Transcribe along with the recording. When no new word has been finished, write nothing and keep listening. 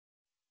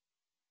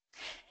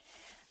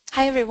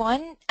Hi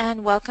everyone,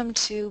 and welcome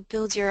to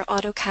Build Your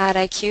AutoCAD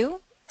IQ.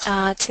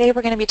 Today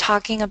we're going to be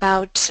talking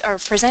about, or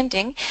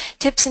presenting,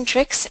 tips and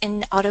tricks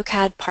in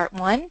AutoCAD Part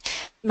 1.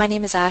 My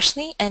name is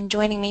Ashley, and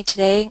joining me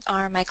today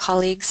are my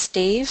colleagues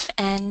Dave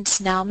and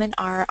Nauman,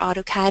 our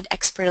AutoCAD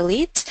expert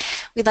elites.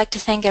 We'd like to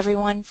thank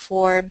everyone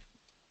for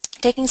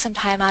taking some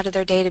time out of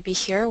their day to be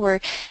here.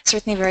 We're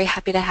certainly very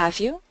happy to have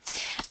you.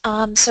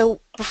 So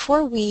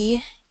before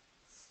we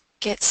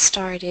get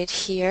started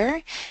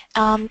here.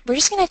 We're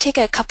just going to take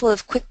a couple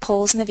of quick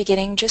polls in the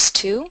beginning, just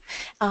two.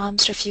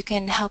 So if you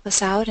can help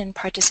us out and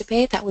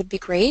participate, that would be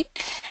great.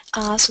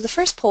 So the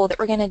first poll that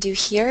we're going to do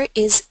here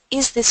is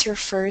this your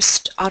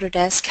first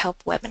Autodesk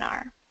Help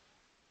webinar?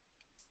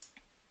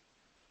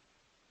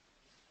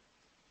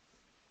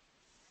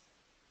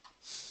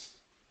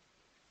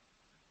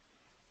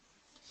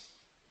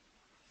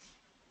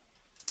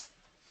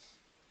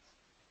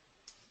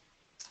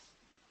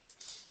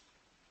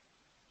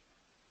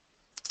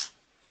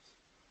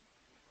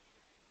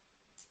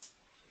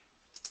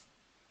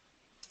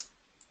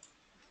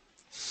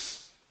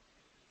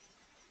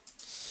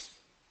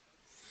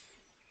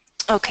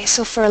 Okay,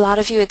 so for a lot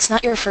of you, it's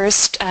not your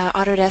first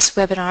Autodesk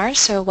webinar,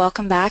 so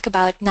welcome back.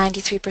 About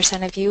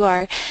 93% of you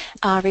are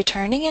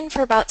returning, and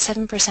for about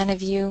 7%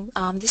 of you,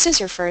 this is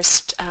your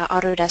first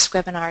Autodesk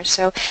webinar,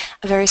 so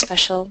a very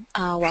special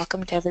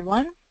welcome to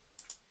everyone.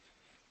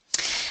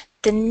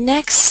 The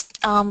next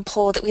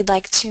poll that we'd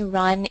like to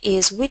run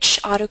is, which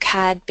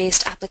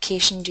AutoCAD-based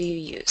application do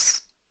you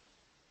use?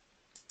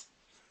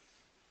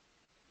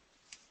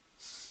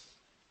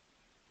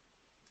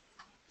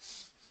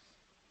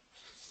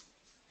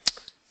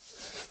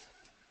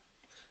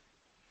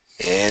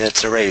 And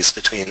it's a race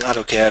between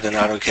AutoCAD and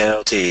AutoCAD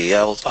LT.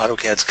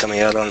 AutoCAD's coming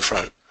out on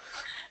front.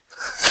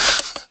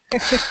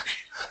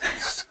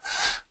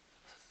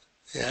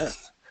 Yeah,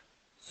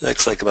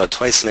 looks like about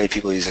twice as many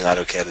people using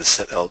AutoCAD as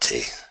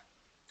LT.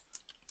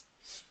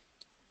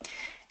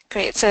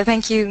 Great, so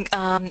thank you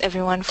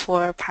everyone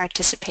for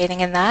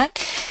participating in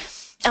that.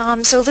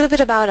 So a little bit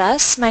about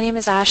us. My name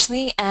is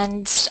Ashley,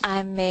 and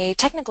I'm a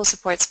technical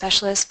support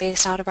specialist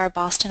based out of our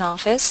Boston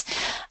office.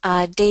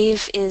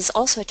 Dave is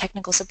also a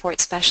technical support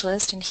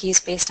specialist, and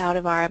he's based out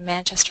of our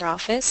Manchester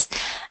office.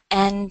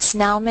 And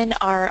Nauman,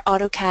 our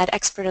AutoCAD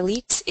expert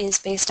elite, is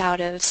based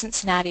out of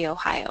Cincinnati,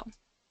 Ohio.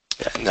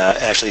 And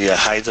actually,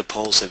 hide the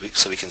poll so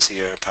we can see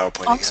your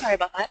PowerPoint Oh, I'm again. sorry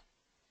about that.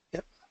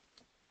 Yep.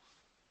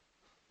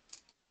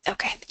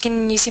 Okay,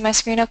 can you see my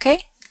screen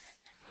okay?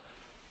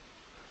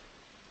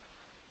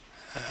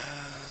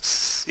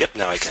 Yep,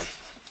 now I can.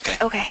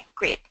 Okay,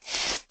 great.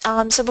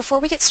 So before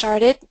we get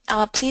started,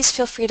 please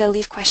feel free to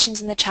leave questions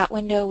in the chat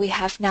window. We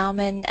have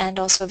Nauman and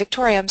also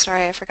Victoria. I'm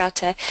sorry, I forgot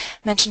to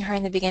mention her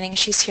in the beginning.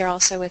 She's here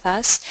also with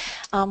us.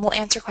 We'll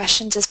answer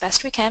questions as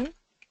best we can.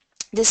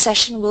 This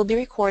session will be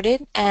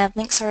recorded, and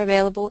links are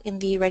available in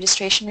the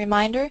registration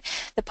reminder,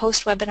 the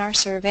post-webinar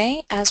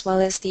survey, as well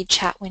as the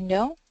chat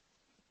window.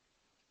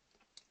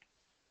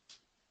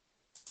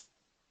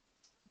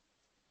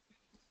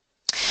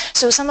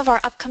 So some of our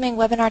upcoming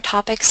webinar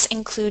topics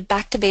include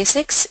Back to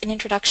Basics, an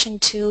introduction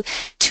to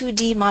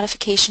 2D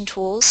modification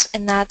tools,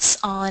 and that's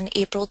on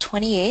April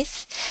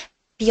 28th.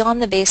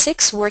 Beyond the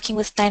Basics, working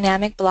with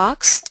dynamic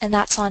blocks, and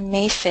that's on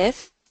May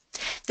 5th.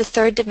 The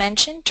Third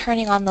Dimension,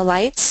 turning on the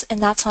lights, and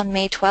that's on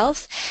May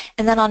 12th.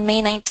 And then on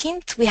May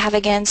 19th, we have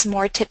again some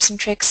more tips and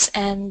tricks,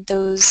 and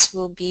those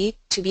will be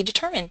to be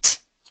determined.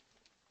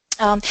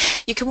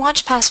 You can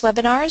watch past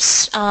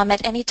webinars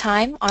at any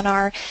time on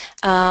our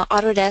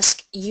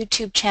Autodesk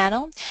YouTube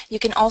channel. You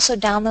can also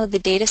download the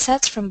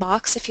datasets from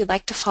Box if you'd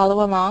like to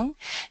follow along.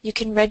 You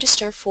can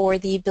register for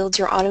the Build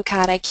Your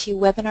AutoCAD IQ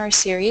webinar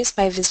series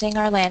by visiting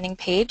our landing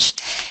page.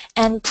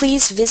 And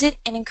please visit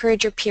and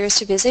encourage your peers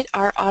to visit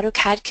our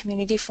AutoCAD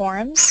community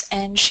forums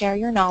and share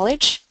your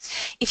knowledge.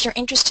 If you're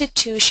interested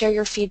to share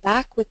your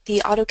feedback with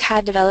the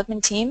AutoCAD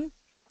development team,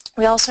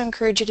 we also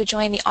encourage you to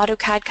join the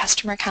AutoCAD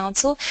Customer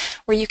Council,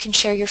 where you can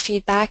share your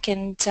feedback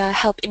and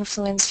help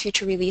influence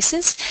future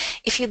releases.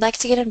 If you'd like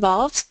to get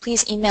involved,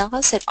 please email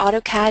us at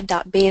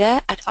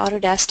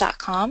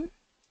autocad.beta@autodesk.com.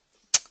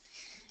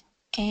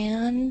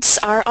 And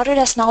our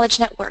Autodesk Knowledge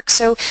Network.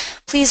 So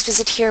please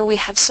visit here. We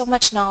have so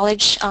much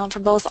knowledge for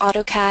both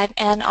AutoCAD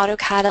and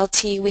AutoCAD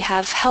LT. We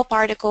have help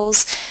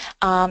articles,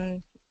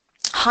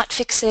 hot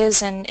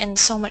fixes, and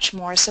so much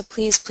more. So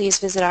please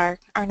visit our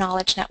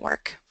Knowledge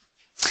Network.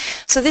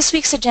 So this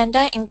week's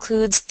agenda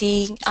includes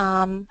the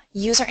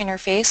user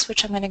interface,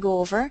 which I'm going to go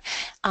over,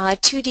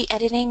 2D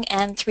editing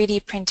and 3D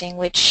printing,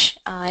 which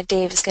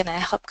Dave is going to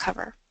help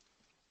cover.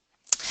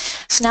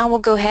 So now we'll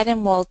go ahead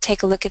and we'll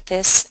take a look at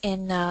this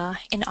in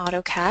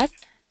AutoCAD.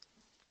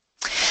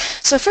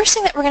 So the first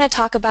thing that we're going to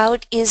talk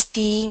about is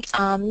the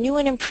new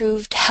and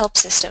improved help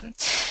system.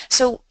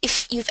 So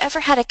if you've ever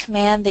had a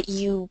command that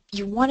you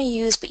want to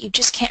use but you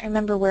just can't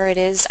remember where it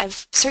is,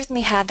 I've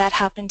certainly had that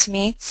happen to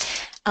me.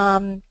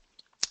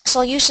 So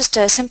I'll use just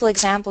a simple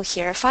example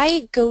here. If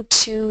I go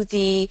to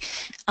the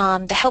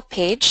help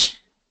page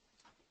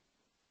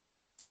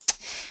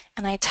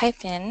and I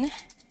type in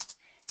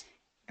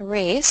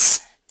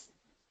erase,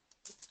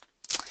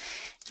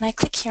 and I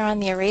click here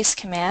on the erase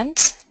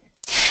command,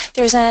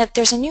 there's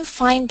a new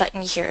find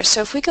button here.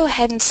 So if we go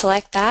ahead and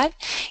select that,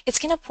 it's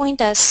going to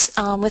point us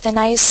with a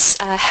nice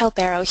help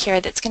arrow here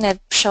that's going to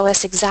show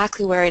us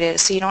exactly where it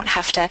is, so you don't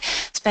have to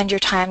spend your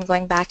time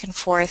going back and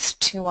forth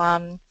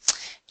to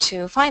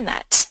find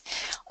that.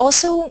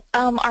 Also,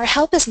 our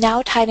help is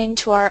now tied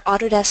into our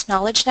Autodesk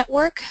Knowledge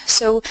Network,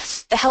 so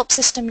the help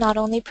system not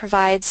only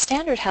provides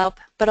standard help,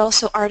 but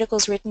also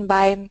articles written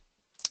by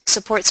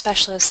support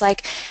specialists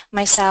like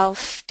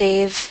myself,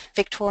 Dave,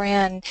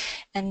 Victoria,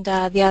 and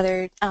the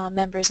other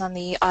members on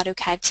the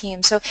AutoCAD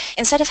team. So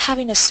instead of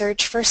having to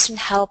search first in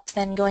help,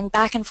 then going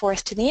back and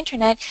forth to the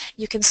internet,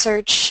 you can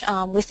search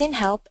within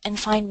help and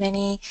find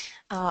many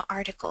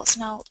articles.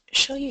 And I'll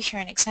show you here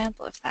an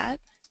example of that.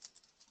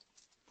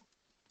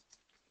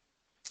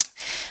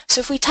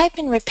 So if we type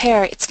in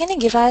repair, it's going to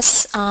give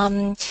us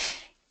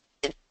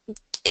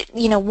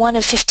one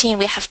of 15.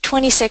 We have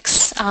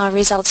 26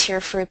 results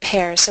here for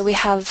repair. So we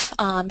have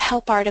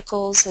help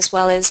articles, as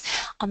well as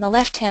on the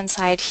left-hand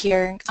side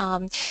here,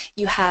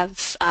 you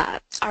have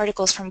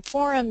articles from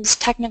forums,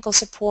 technical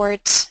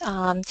support,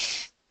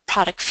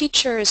 product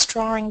features,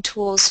 drawing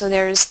tools. So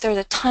there's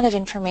a ton of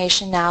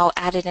information now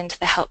added into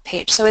the help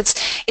page. So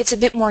it's a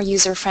bit more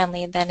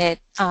user-friendly than it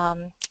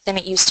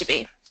used to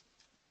be.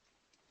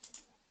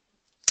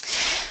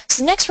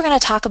 So next we're going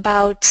to talk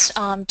about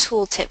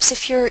tooltips.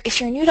 If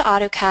you're new to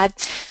AutoCAD,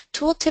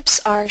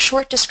 tooltips are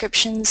short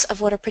descriptions of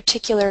what a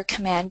particular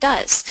command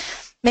does.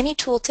 Many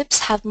tooltips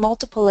have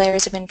multiple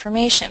layers of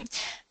information.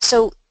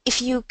 So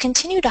if you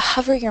continue to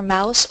hover your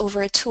mouse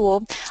over a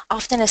tool,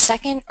 often a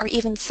second or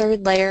even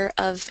third layer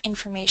of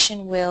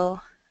information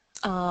will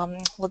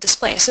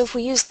display. So if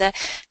we use the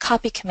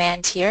copy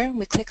command here,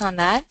 we click on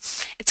that,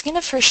 it's going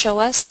to first show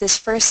us this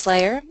first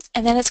layer,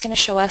 and then it's going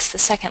to show us the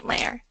second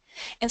layer.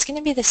 And it's going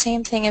to be the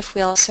same thing if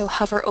we also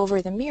hover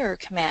over the mirror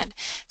command.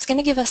 It's going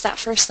to give us that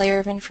first layer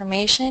of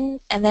information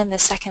and then the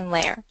second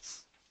layer.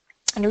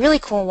 And a really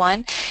cool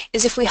one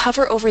is if we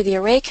hover over the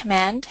array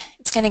command,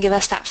 it's going to give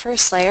us that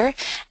first layer, and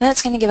then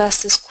it's going to give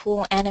us this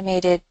cool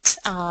animated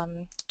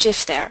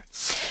GIF there.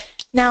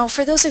 Now,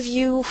 for those of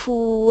you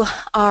who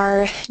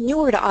are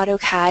newer to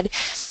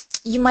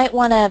AutoCAD, you might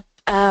want to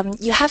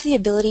you have the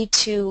ability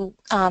to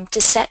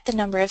set the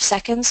number of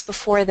seconds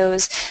before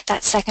that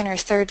second or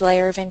third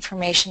layer of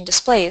information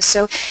displays.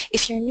 So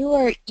if you're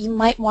newer, you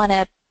might want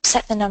to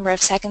set the number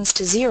of seconds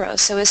to 0.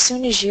 So as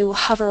soon as you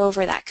hover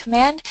over that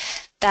command,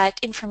 that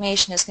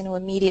information is going to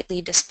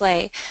immediately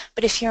display.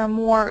 But if you're a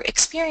more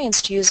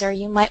experienced user,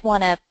 you might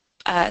want to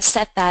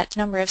set that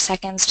number of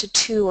seconds to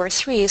 2 or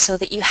 3 so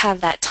that you have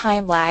that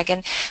time lag.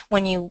 And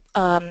when you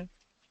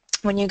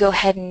go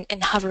ahead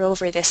and hover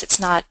over this, it's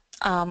not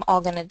all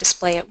going to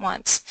display at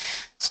once.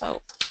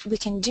 So we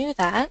can do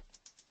that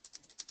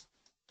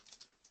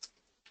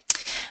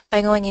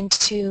by going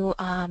into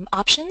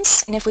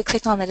options, and if we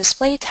click on the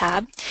display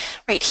tab,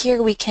 right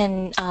here we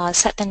can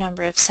set the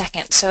number of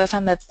seconds. So if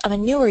I'm a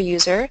newer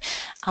user,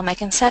 I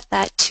can set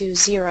that to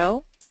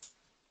 0,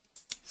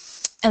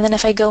 and then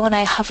if I go and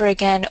I hover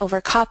again over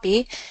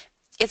copy,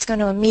 it's going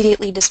to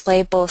immediately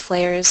display both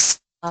layers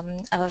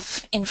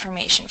of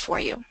information for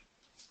you.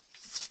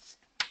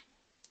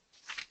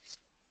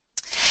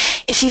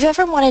 If you've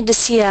ever wanted to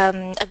see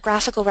a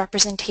graphical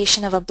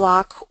representation of a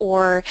block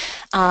or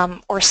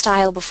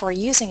style before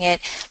using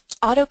it,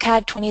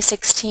 AutoCAD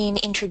 2016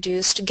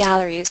 introduced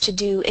galleries to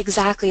do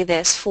exactly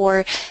this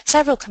for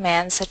several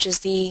commands, such as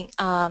the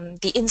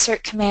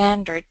insert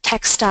command, or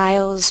text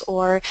styles,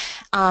 or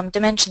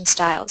dimension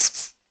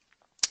styles.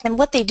 And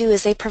what they do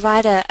is they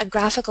provide a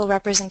graphical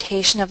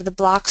representation of the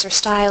blocks or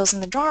styles in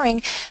the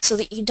drawing so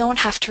that you don't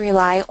have to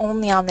rely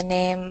only on the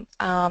name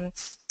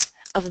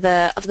of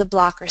the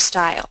block or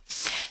style.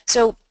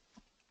 So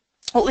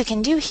what we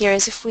can do here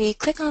is if we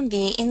click on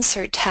the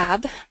Insert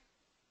tab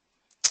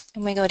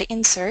and we go to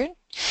Insert,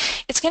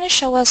 it's going to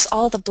show us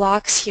all the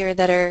blocks here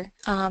that are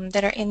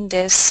in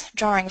this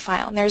drawing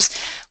file. And there's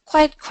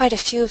quite a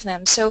few of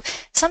them. So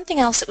something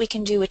else that we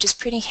can do, which is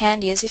pretty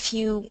handy, is if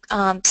you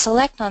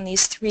select on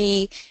these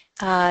 3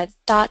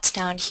 dots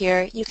down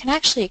here, you can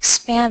actually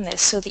expand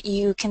this so that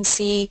you can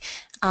see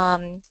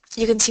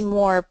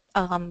more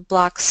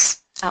blocks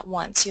at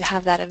once. You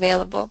have that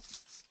available.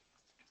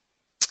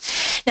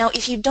 Now,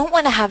 if you don't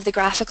want to have the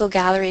graphical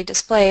gallery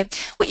display,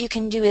 what you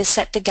can do is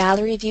set the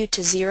gallery view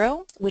to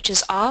 0, which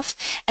is off,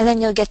 and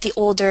then you'll get the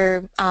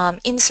older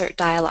insert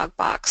dialog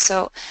box.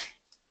 So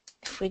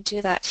if we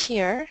do that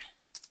here,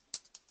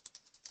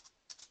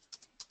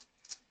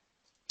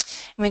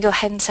 and we go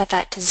ahead and set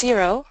that to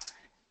 0,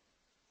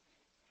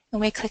 and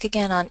we click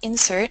again on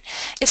Insert,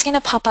 it's going to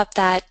pop up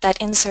that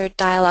Insert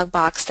dialog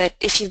box that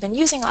if you've been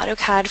using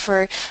AutoCAD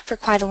for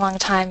quite a long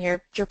time,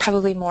 you're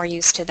probably more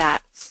used to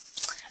that.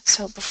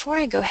 So before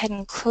I go ahead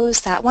and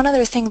close that, one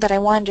other thing that I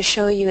wanted to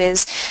show you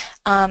is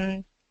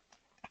you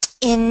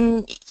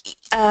can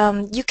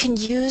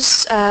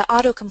use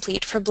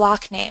autocomplete for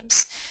block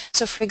names.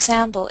 So for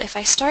example, if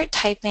I start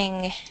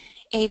typing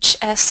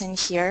HS in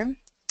here,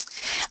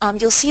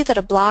 You'll see that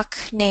a block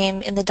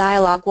name in the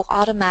dialog will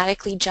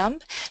automatically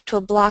jump to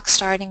a block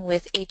starting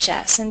with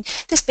HS, and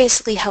this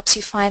basically helps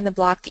you find the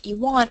block that you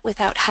want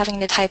without having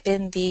to type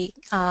in the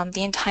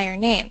entire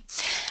name.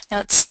 Now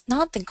it's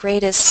not the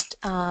greatest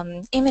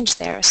image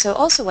there, so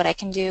also what I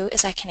can do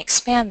is I can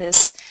expand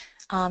this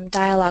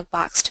dialog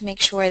box to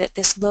make sure that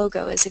this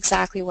logo is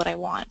exactly what I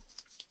want.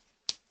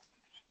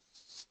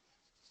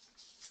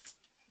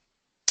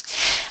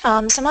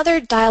 Some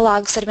other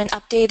dialogues that have been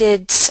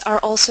updated are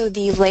also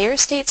the Layer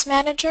States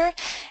Manager,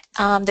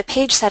 the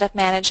Page Setup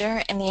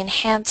Manager, and the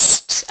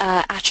Enhanced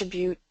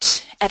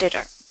Attribute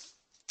Editor.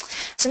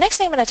 So next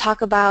thing I'm going to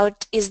talk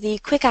about is the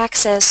Quick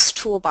Access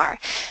Toolbar.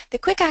 The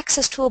Quick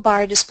Access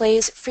Toolbar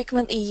displays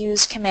frequently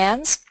used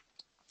commands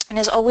and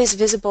is always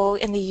visible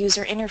in the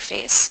user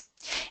interface.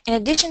 In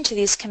addition to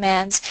these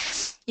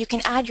commands, you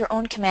can add your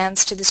own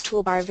commands to this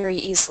toolbar very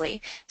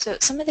easily. So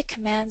some of the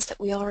commands that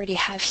we already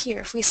have here,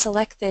 if we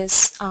select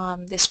this,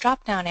 this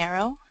drop-down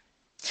arrow,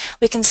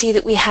 we can see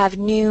that we have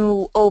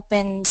new,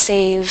 open,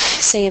 save,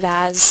 save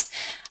as.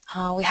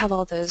 We have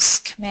all those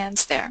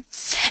commands there.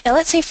 Now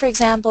let's say, for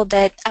example,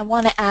 that I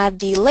want to add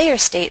the layer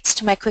states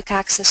to my quick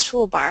access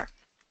toolbar.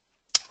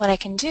 What I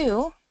can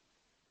do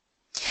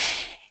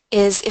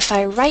is if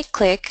I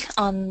right-click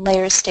on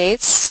layer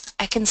states,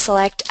 I can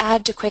select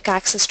Add to Quick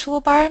Access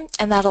Toolbar,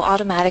 and that'll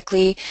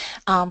automatically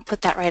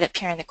put that right up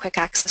here in the Quick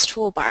Access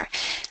Toolbar.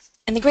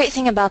 And the great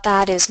thing about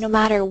that is no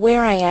matter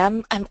where I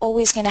am, I'm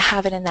always going to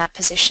have it in that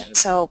position,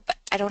 so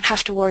I don't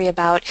have to worry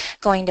about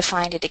going to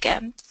find it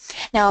again.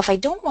 Now if I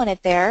don't want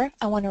it there,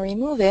 I want to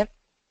remove it,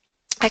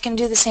 I can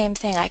do the same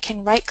thing. I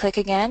can right-click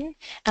again,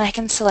 and I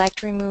can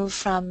select Remove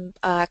from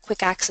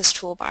Quick Access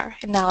Toolbar,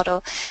 and now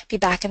it'll be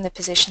back in the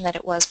position that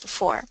it was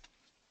before.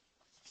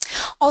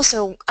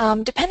 Also,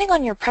 depending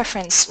on your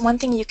preference, one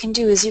thing you can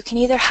do is you can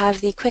either have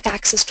the Quick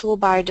Access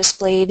Toolbar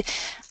displayed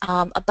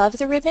above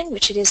the ribbon,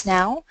 which it is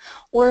now,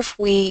 or if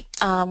we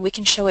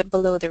can show it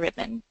below the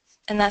ribbon.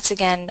 And that's,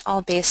 again,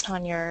 all based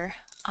on your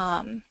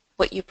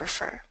what you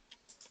prefer.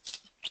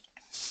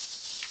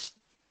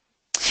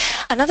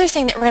 Another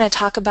thing that we're going to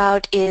talk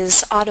about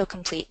is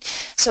autocomplete.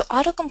 So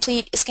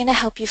autocomplete is going to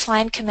help you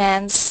find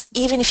commands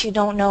even if you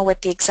don't know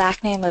what the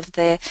exact name of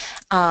the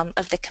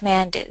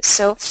command is.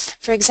 So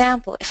for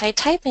example, if I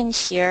type in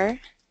here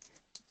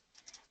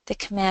the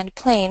command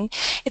plane,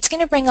 it's going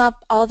to bring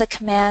up all the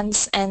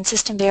commands and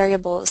system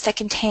variables that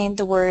contain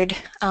the word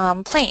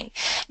plane.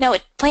 Now,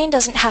 plane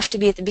doesn't have to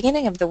be at the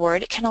beginning of the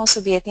word. It can also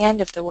be at the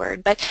end of the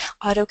word, but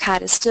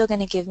AutoCAD is still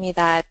going to give me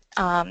that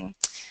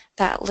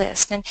that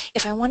list. And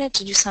if I wanted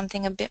to do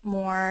something a bit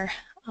more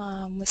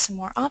with some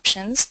more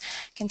options,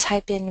 I can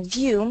type in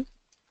view,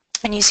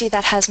 and you see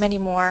that has many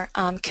more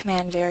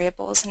command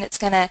variables, and it's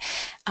going to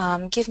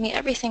give me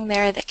everything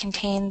there that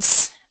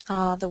contains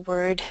the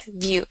word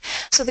view.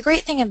 So the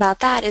great thing about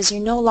that is you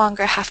no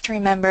longer have to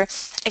remember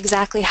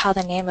exactly how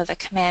the name of a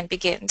command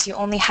begins. You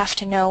only have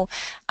to know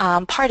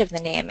part of the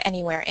name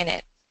anywhere in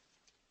it.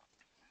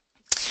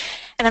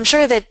 And I'm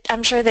sure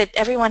that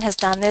everyone has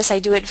done this. I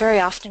do it very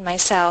often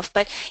myself.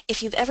 But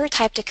if you've ever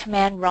typed a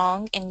command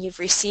wrong and you've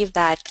received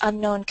that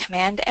unknown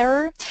command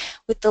error,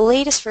 with the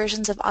latest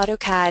versions of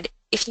AutoCAD,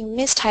 if you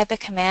mistype a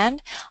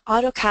command,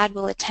 AutoCAD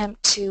will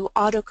attempt to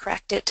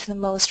autocorrect it to the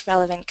most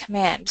relevant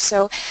command.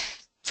 So,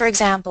 for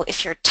example,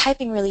 if you're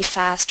typing really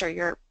fast or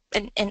you're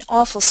an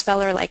awful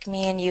speller like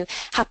me and you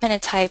happen to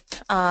type,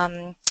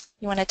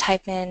 you want to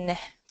type in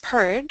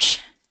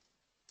purge,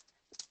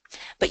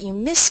 but you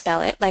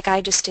misspell it like I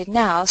just did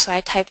now, so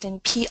I typed in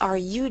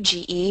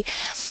P-R-U-G-E,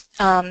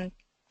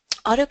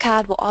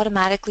 AutoCAD will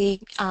automatically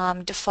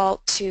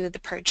default to the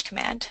purge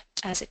command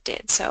as it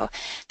did. So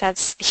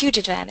that's a huge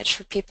advantage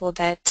for people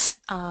that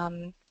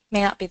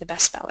may not be the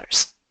best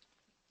spellers.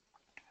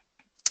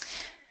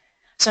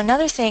 So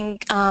another thing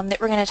that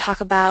we're going to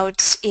talk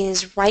about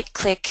is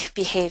right-click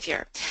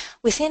behavior.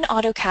 Within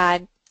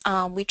AutoCAD,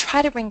 we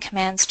try to bring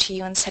commands to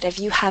you instead of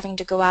you having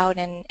to go out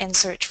and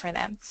search for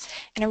them.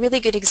 And a really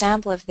good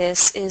example of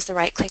this is the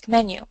right-click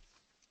menu.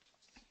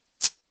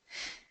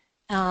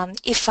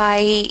 If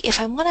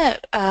I want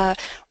to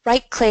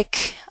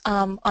right-click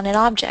on an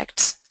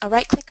object, a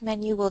right-click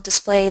menu will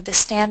display the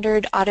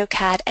standard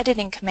AutoCAD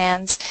editing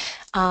commands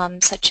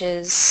such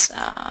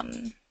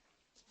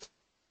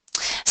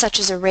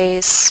as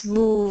erase,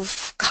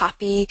 move,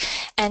 copy,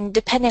 and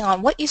depending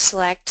on what you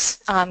select,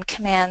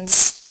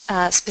 commands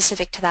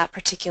specific to that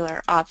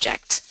particular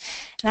object.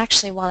 And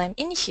actually, while I'm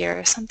in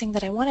here,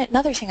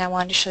 another thing I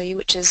wanted to show you,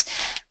 which is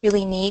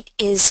really neat,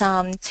 is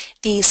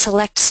the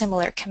select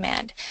similar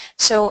command.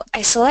 So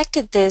I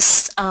selected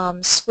this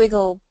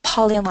squiggle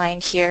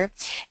polyline here,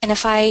 and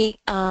if I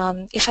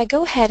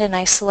go ahead and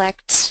I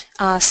select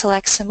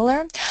select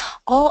similar,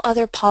 all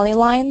other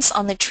polylines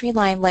on the tree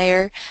line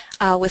layer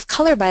with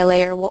color by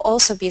layer will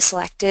also be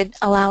selected,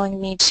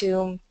 allowing me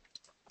to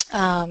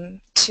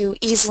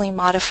easily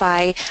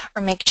modify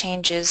or make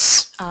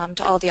changes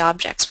to all the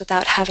objects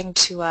without having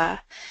to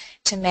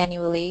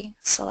manually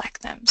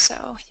select them.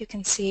 So you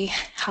can see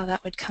how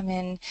that would come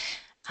in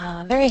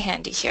very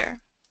handy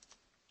here.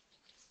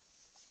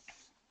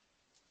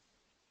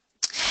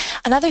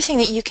 Another thing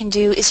that you can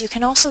do is you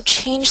can also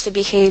change the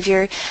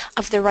behavior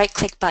of the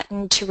right-click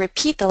button to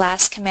repeat the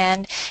last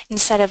command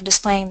instead of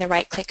displaying the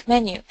right-click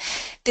menu.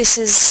 This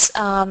is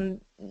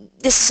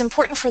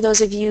important for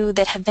those of you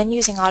that have been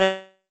using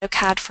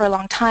AutoCAD for a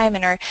long time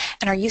and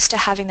are used to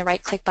having the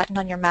right-click button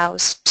on your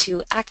mouse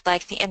to act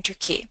like the Enter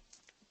key.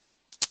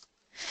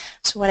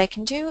 So what I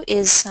can do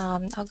is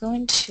I'll go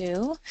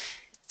into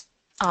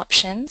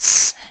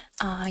Options,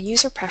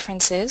 User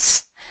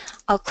Preferences.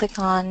 I'll click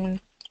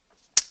on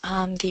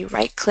the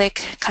right-click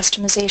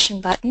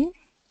customization button.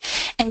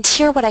 And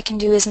here what I can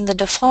do is in the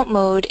default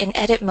mode, in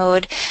edit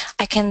mode,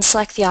 I can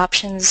select the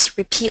options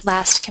repeat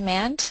last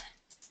command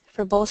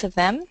for both of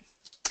them.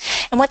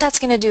 And what that's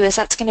going to do is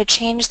that's going to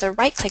change the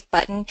right-click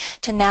button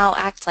to now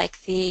act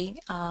like the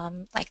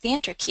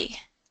Enter key.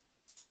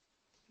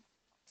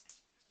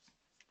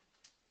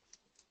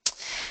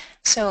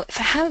 So if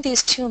I have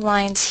these two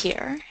lines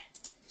here,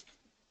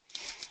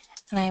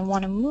 and I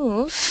want to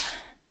move,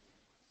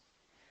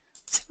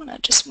 so I want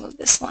to just move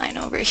this line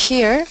over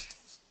here.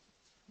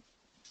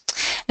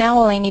 Now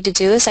all I need to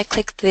do is I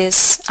click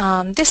this,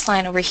 this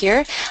line over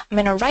here. I'm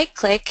going to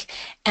right-click,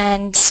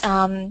 and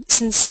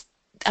since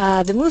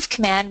the move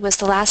command was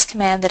the last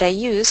command that I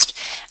used,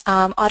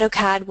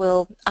 AutoCAD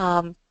will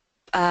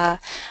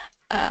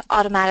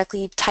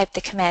automatically type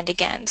the command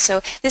again.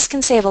 So this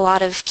can save a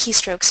lot of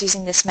keystrokes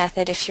using this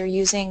method if you're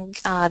using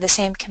the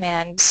same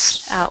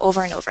commands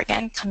over and over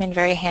again. Come in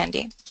very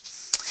handy.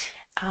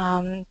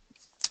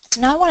 So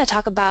now I want to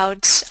talk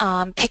about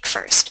pick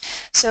first.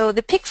 So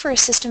the pick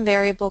first system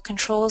variable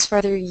controls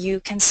whether you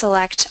can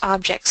select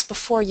objects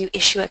before you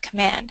issue a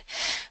command.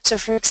 So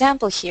for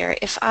example here,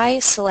 if I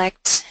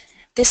select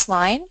this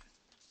line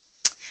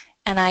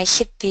and I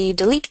hit the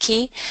delete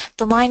key,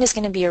 the line is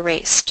going to be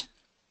erased.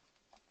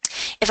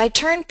 If I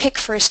turn pick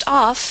first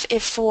off,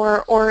 if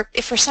for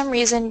some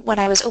reason when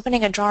I was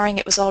opening a drawing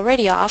it was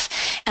already off,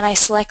 and I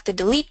select the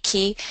delete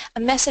key, a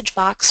message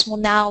box will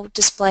now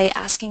display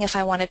asking if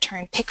I want to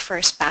turn pick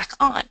first back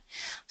on.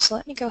 So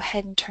let me go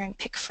ahead and turn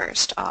pick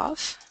first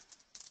off.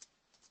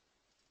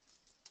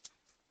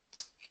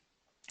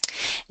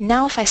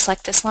 Now if I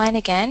select this line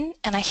again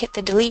and I hit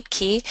the delete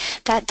key,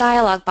 that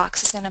dialog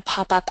box is going to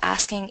pop up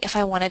asking if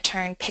I want to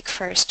turn pick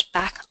first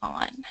back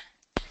on.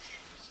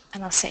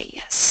 And I'll say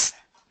yes.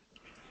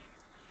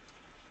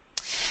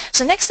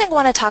 So next thing I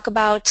want to talk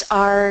about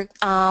are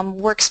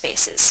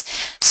workspaces.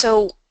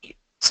 So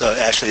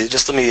actually,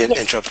 just let me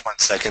interrupt 1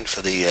 second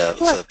for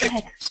the pick.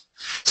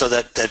 So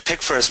that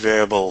pick first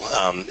variable,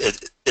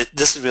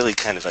 this is really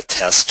kind of a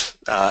test,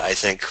 I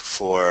think,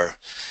 for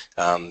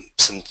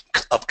some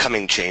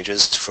upcoming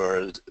changes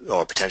or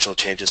potential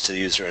changes to the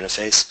user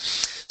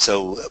interface.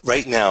 So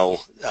right now,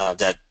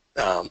 that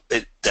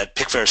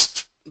pick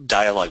first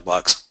dialog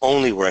box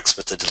only works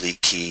with the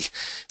delete key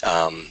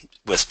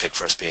with pick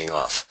first being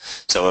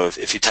off. So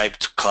if you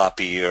typed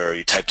copy or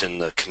you typed in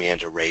the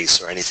command erase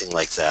or anything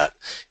like that,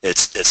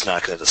 it's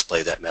not going to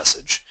display that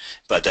message.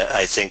 But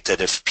I think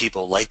that if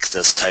people like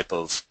this type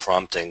of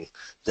prompting,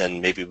 then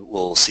maybe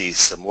we'll see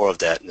some more of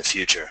that in the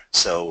future.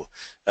 So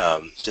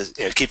just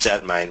keep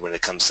that in mind when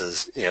it comes to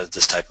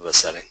this type of a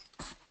setting.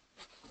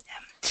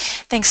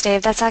 Thanks,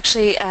 Dave. That's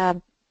actually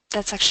a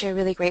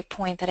really great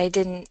point that I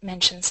didn't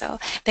mention, so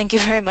thank you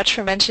very much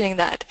for mentioning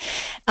that.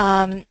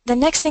 The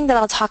next thing that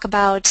I'll talk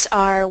about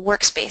are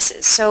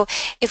workspaces. So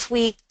if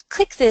we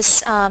click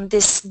this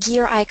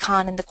gear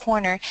icon in the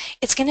corner,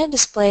 it's going to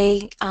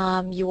display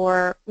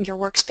your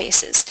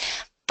workspaces.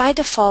 By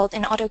default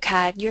in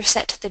AutoCAD, you're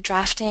set to the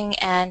drafting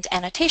and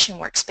annotation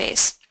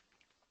workspace.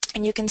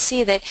 And you can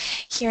see that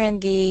here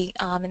in the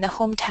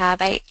Home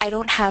tab, I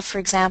don't have, for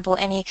example,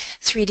 any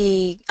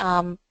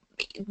 3D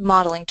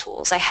modeling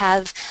tools. I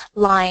have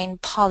line,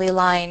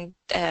 polyline,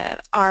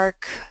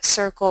 arc,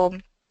 circle.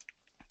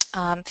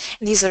 And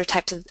these are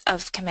types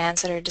of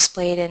commands that are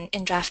displayed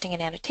in drafting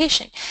and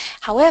annotation.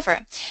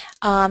 However,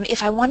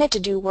 if I wanted to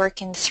do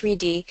work in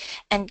 3D,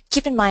 and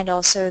keep in mind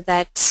also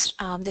that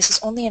this is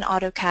only in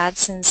AutoCAD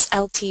since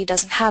LT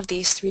doesn't have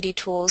these 3D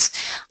tools,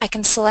 I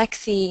can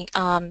select the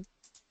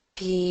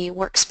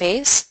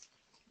workspace.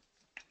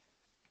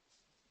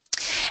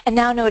 And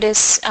now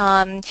notice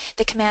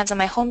the commands on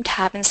my Home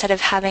tab, instead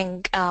of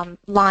having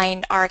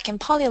line, arc, and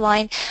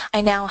polyline,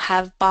 I now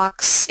have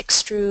box,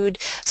 extrude,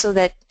 so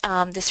that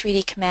the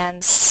 3D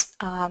commands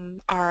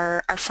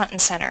are front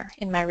and center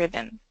in my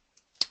ribbon.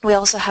 We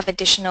also have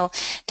additional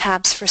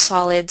tabs for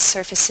solids,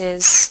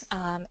 surfaces,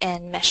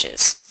 and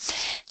meshes.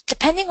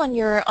 Depending on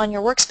your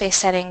workspace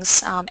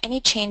settings, any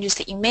changes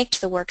that you make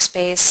to the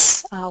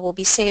workspace will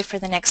be saved for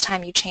the next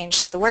time you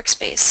change to the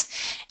workspace.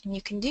 And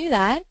you can do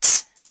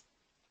that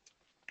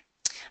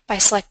by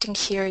selecting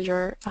here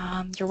your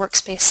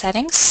workspace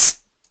settings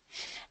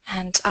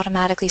and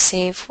automatically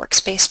save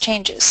workspace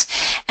changes.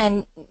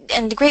 And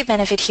the great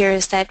benefit here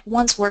is that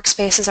once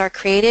workspaces are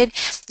created,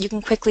 you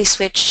can quickly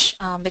switch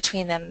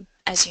between them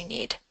as you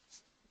need.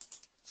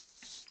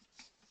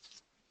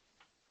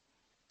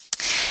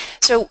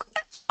 So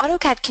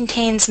AutoCAD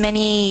contains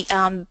many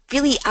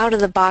really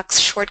out-of-the-box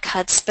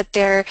shortcuts, but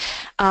there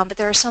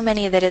are so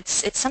many that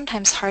it's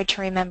sometimes hard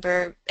to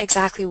remember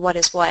exactly what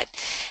is what.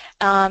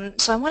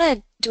 So I want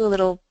to do a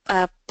little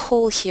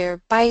poll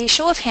here. By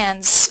show of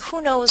hands,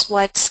 who knows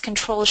what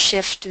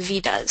Control-Shift-V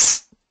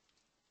does?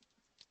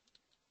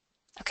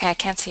 Okay, I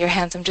can't see your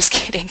hands, I'm just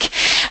kidding.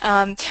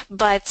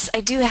 But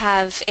I do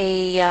have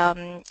a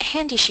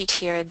handy sheet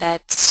here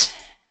that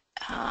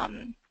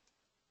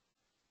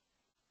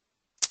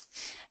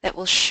that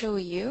will show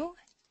you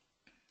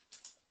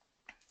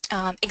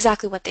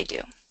exactly what they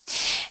do.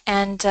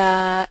 And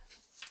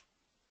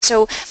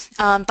so,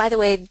 by the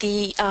way,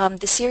 the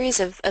series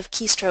of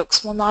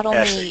keystrokes will not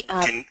only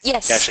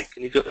yes. Ashley,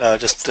 can you go,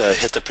 just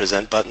hit the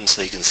present button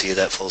so you can see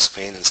that full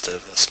screen instead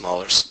of a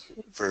smaller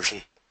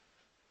version?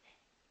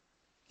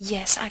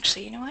 Yes,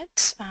 actually, you know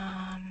what?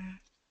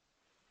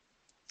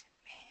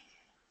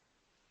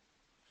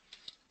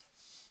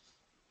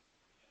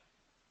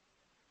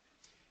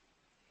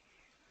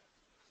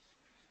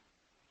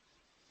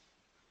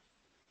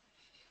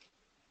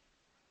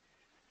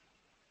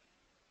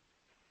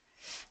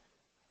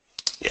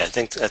 Yeah, I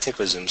think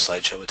a Zoom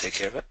slideshow would take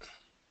care of it.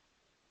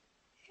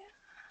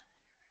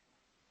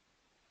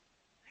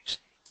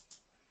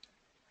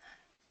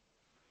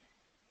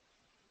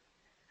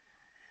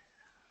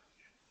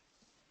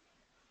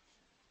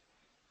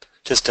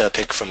 Just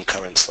pick from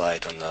current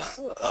slide on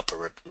the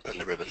upper on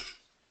the ribbon.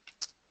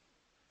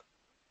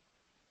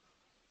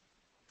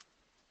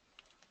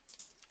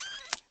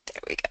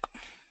 There we go.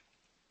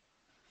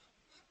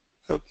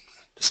 Oh,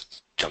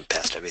 just jump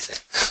past everything.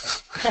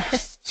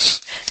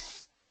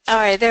 All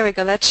right, there we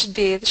go. That should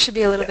be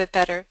a little bit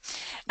better.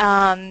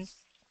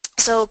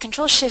 So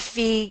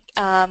Control-Shift-V,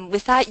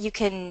 with that you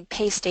can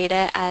paste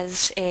data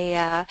as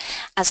a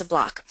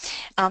block.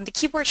 The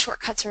keyboard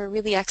shortcuts are a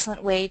really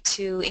excellent way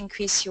to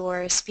increase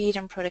your speed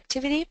and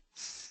productivity,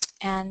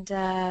 and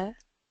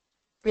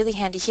really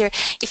handy here.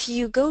 If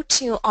you go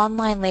to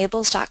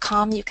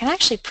onlinelabels.com, you can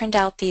actually print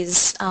out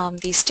these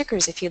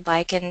stickers if you'd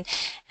like, and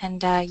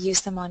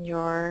use them on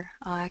your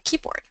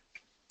keyboard.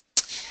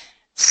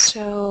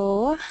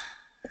 So.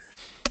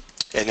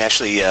 And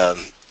actually,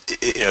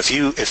 if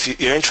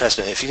you're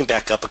interested, if you can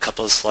back up a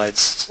couple of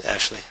slides,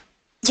 Ashley.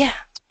 Yeah.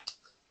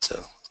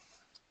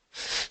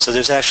 So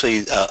there's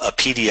actually a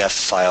PDF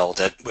file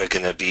that we're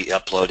going to be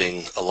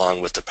uploading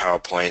along with the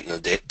PowerPoint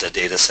and the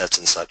data sets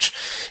and such,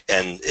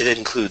 and it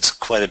includes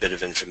quite a bit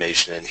of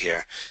information in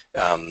here.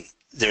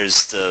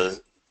 There's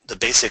the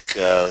basic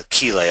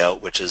key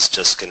layout, which is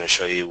just going to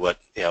show you what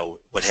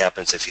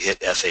happens if you hit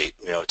F8.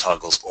 It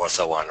toggles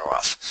ortho on or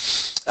off.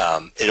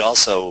 It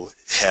also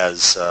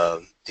has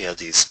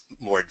these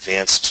more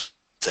advanced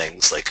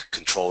things like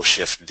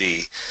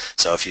Control-Shift-V.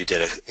 So if you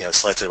did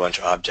selected a bunch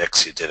of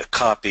objects, you did a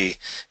copy,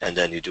 and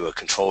then you do a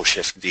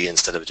Control-Shift-V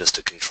instead of just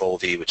a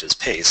Control-V, which is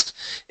paste,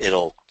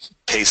 it'll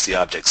paste the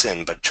objects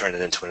in but turn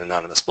it into an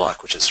anonymous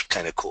block, which is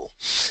kind of cool.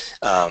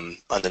 On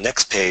the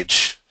next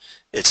page,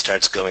 it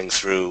starts going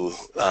through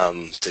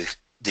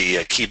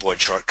the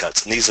keyboard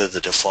shortcuts, and these are the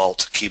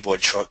default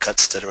keyboard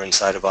shortcuts that are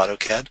inside of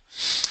AutoCAD,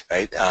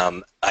 right?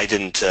 I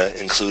didn't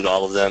include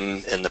all of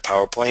them in the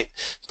PowerPoint,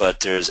 but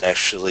there's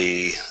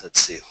actually,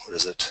 let's see, what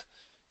is it?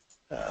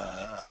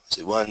 Let's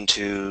see, 1,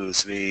 2,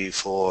 3,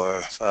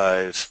 4,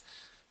 5,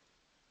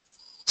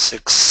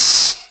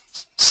 6,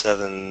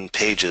 7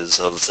 pages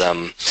of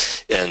them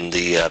in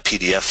the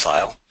PDF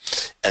file,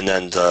 and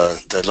then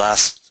the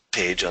last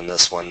page on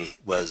this one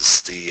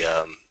was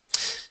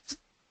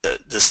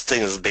this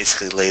thing is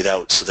basically laid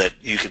out so that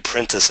you could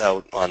print this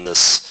out on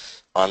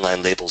this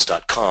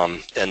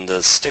onlinelabels.com, and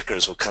the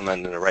stickers will come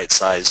in the right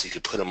size. You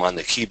could put them on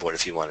the keyboard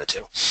if you wanted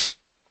to.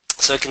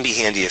 So it can be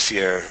handy if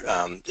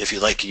you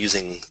like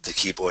using the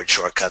keyboard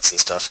shortcuts and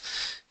stuff.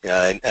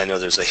 I know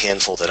there's a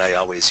handful that I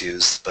always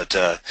use, but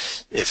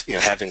if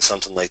having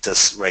something like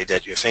this right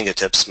at your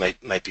fingertips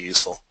might be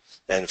useful.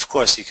 And of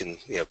course, you can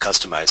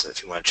customize it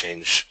if you want to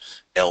change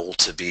L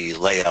to be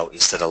layout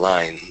instead of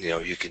line.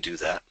 You can do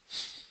that.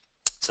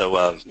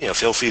 So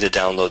feel free to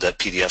download that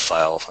PDF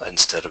file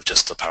instead of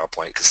just the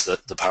PowerPoint, because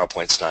the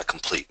PowerPoint's not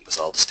complete with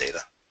all this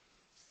data.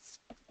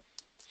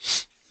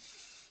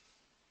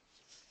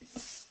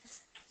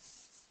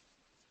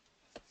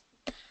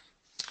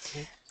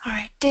 All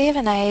right, Dave,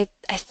 and I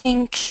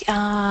think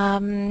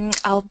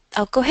I'll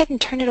go ahead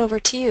and turn it over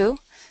to you.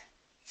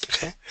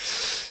 Okay,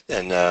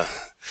 and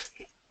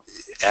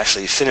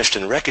Ashley finished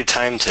in record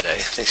time today. I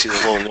think she's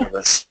a little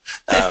nervous.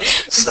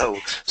 So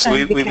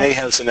we may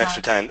have some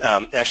extra time.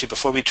 Actually,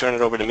 before we turn it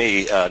over to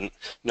me,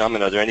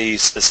 Norman, are there any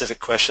specific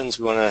questions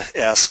we want to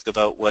ask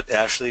about what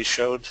Ashley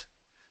showed?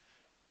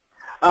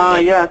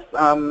 Yes.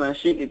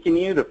 Can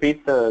you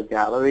repeat the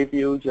gallery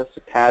view just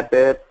a tad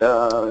bit,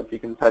 if you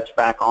can touch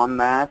back on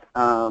that?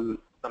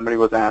 Somebody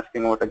was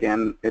asking what,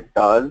 again, it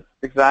does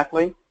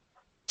exactly.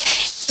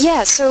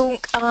 Yeah, so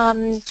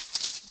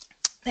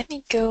let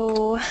me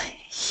go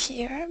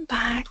here,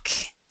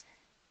 back.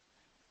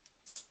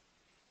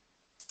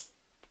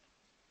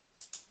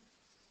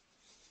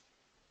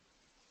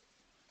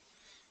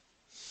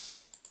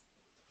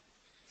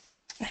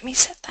 let me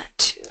set that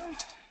too.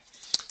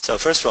 So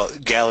first of all,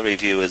 gallery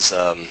view is,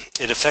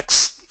 it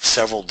affects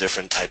several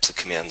different types of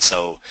commands.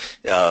 So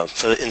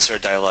for the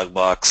insert dialog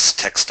box,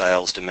 text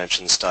styles,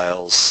 dimension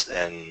styles,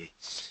 and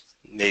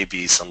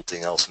maybe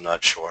something else, I'm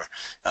not sure.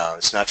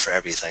 It's not for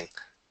everything.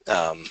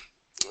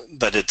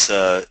 But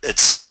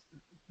it's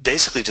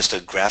basically just a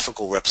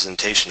graphical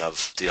representation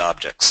of the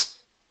objects,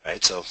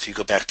 right? So if you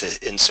go back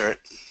to insert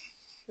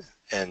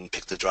and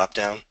pick the drop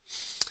down,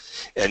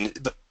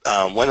 and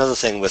one other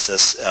thing with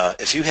this,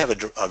 if you have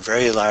a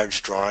very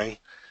large drawing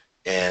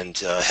and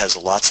has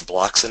lots of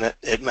blocks in it,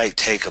 it might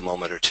take a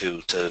moment or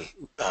two to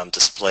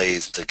display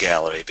the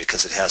gallery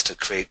because it has to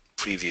create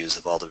previews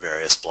of all the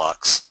various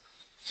blocks.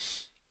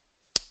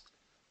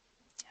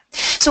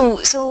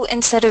 So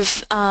instead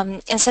of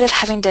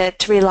having to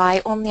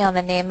rely only on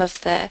the name of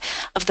the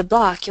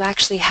block, you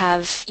actually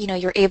have,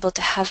 you're able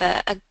to have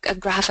a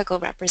graphical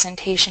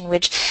representation,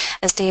 which,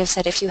 as Dave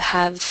said, if you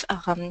have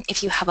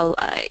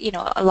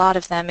a lot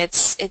of them,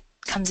 it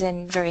comes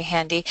in very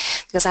handy,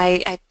 because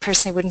I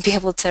personally wouldn't be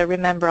able to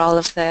remember all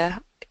of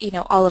the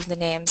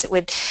names.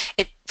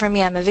 For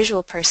me, I'm a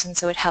visual person,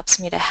 so it helps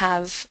me to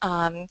have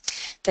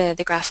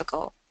the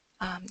graphical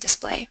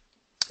display.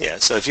 Yeah,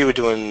 so if you were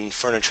doing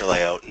furniture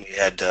layout and you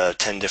had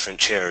 10 different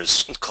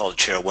chairs called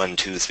chair 1,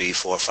 2, 3,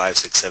 4, 5,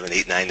 6, 7,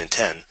 8, 9, and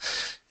 10,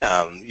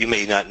 you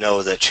may not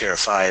know that chair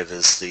 5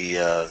 is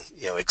the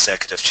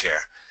executive chair.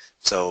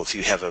 So if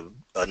you have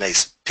a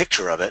nice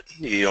picture of it,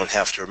 you don't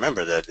have to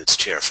remember that it's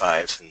chair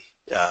 5,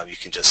 and you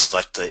can just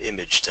select the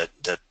image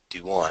that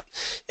you want,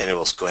 and it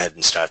will go ahead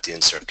and start the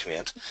insert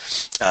command.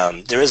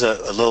 There is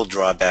a little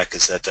drawback,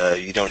 is that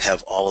you don't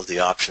have all of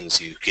the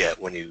options you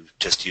get when you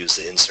just use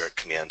the insert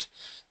command.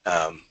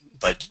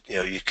 But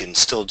you can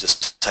still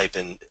just type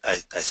in, I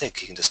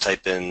think you can just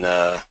type in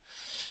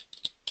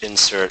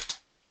insert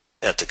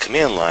at the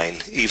command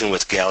line, even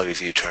with gallery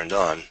view turned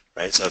on,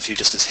 right? So if you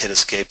just hit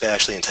escape,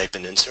 Ashley, and type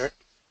in insert.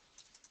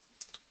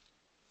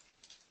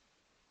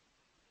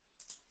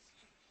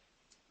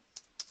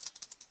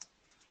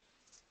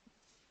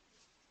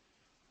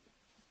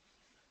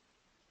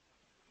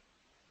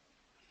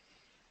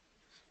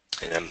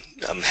 And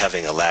I'm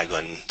having a lag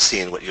on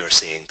seeing what you're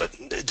seeing, but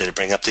did it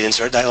bring up the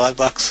insert dialog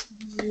box?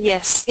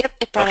 Yes. Yep,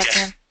 it brought up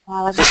the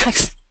dialog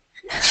box.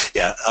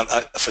 Yeah,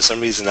 for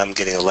some reason I'm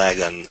getting a lag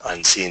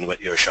on seeing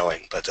what you're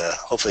showing, but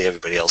hopefully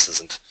everybody else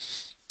isn't.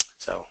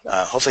 So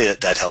hopefully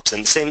that helps.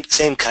 And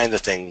same kind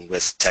of thing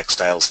with text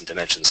styles and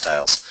dimension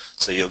styles.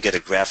 So you'll get a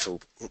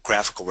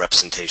graphical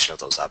representation of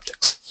those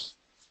objects.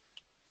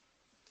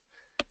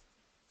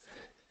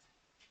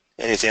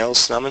 Anything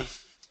else, Naman?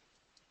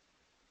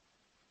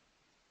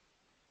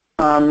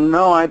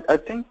 No, I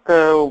think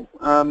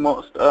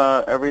most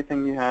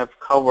everything you have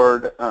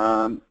covered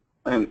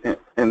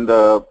in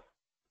the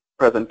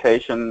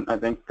presentation, I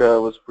think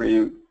was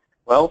pretty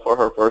well for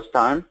her first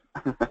time.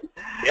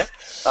 Yeah.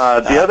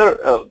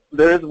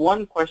 There is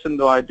one question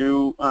though I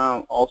do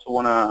also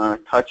want to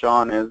touch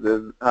on is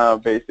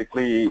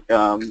basically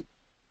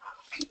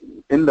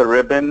in the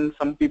ribbon,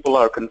 some people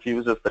are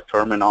confused with the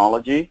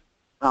terminology.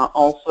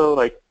 Also,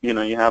 like you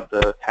have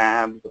the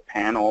tabs, the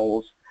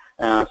panels.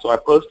 So I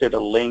posted a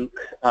link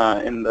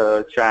in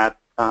the chat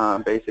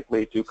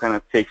basically to kind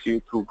of take you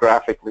through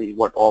graphically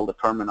what all the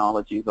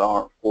terminologies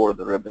are for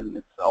the ribbon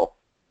itself.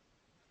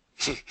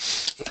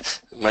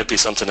 It might be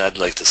something I'd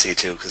like to see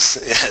too, because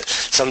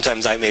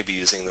sometimes I may be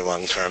using the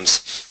wrong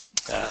terms.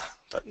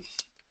 But all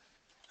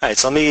right,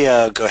 so let me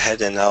go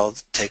ahead and I'll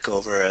take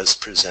over as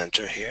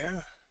presenter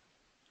here.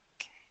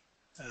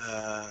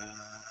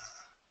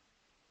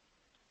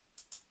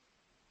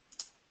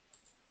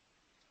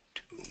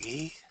 To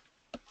me.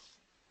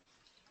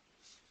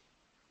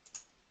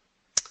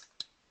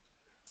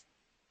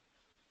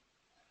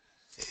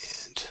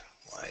 And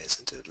why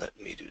isn't it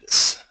letting me do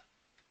this?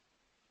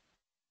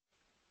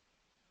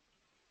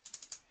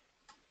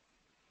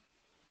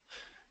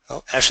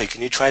 Oh, Ashley,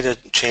 can you try to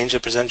change the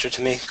presenter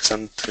to me?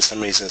 Because for some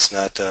reason it's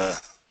not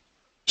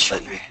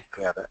letting me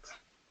grab it.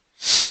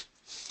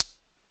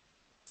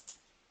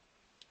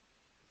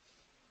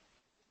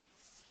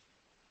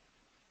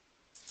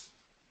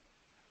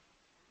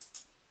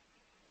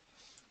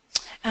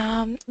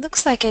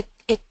 Looks like it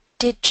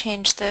did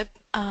change the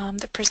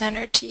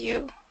presenter to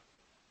you.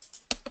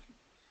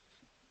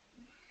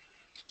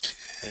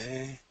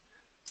 Okay.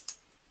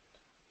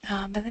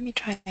 But let me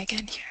try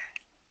again here.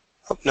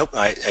 Oh, nope,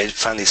 I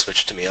finally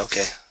switched to me,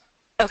 okay.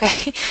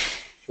 Okay.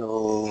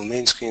 So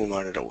main screen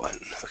monitor 1,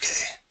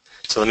 okay.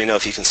 So let me know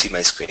if you can see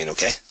my screen,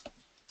 okay?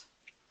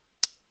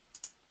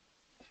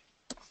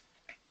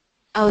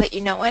 I'll let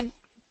you know when.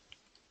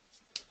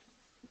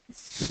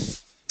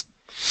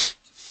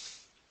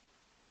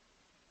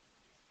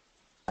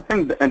 I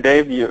think,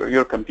 Dave,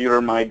 your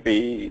computer might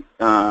be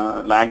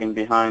lagging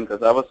behind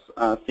because I was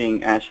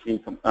seeing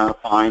Ashley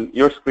fine.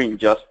 Your screen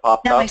just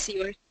popped up. Now I see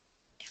yours.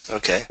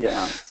 Okay.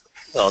 Yeah.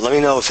 Well, let me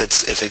know if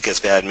it gets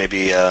bad.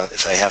 Maybe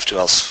if I have to,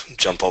 I'll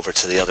jump over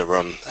to the other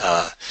room.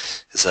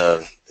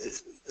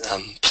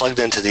 plugged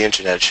into the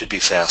internet. It should be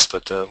fast,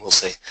 but we'll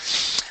see.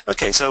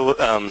 Okay, so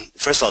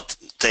first of all,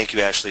 thank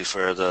you, Ashley,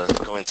 for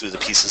going through the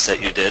pieces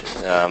that you did.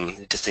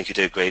 I think you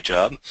did a great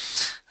job.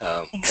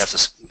 Have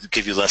to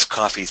give you less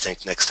coffee,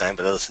 think, next time,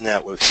 but other than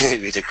that,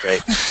 we did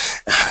great.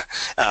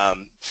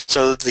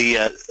 So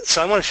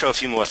I want to show a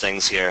few more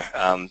things here.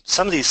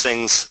 Some of these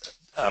things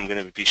I'm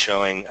going to be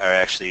showing are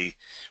actually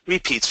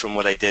repeats from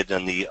what I did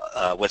on the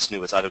What's New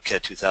with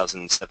AutoCAD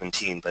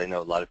 2017, but I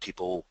know a lot of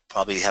people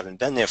probably haven't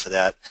been there for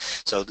that,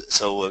 so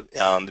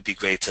it'd be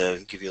great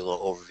to give you a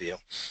little overview.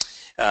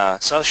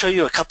 So I'll show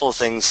you a couple of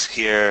things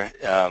here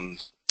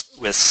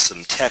with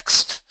some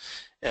text,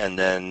 and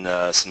then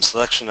some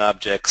selection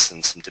objects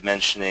and some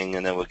dimensioning,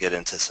 and then we'll get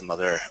into some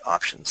other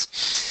options.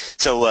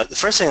 So the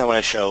first thing I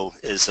want to show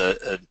is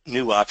a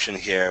new option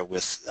here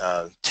with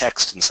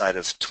text inside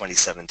of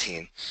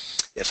 2017.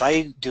 If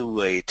I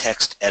do a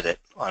text edit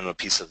on a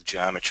piece of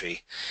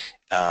geometry,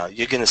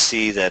 you're going to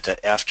see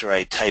that after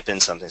I type in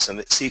something, so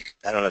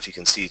I don't know if you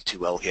can see too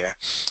well here,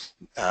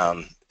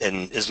 and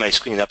is my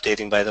screen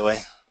updating, by the way?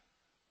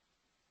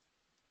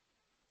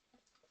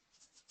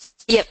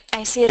 Yep,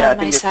 I see it on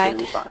my side.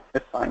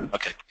 It's fine.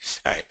 Okay,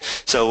 all right.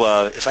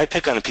 So if I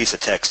pick on a piece of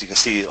text, you can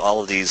see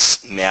all of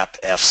these map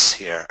Fs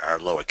here are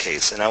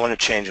lowercase, and I want to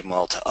change them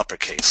all to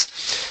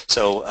uppercase.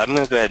 So I'm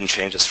going to go ahead and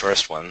change this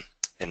first one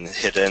and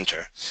hit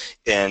enter,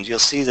 and you'll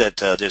see that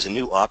there's a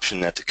new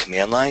option at the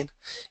command line,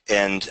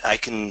 and I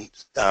can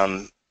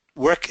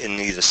work in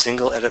either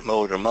single edit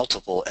mode or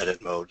multiple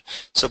edit mode.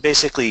 So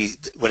basically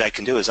what I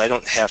can do is I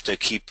don't have to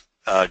keep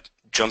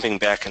jumping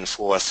back and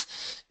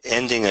forth,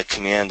 ending a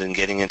command and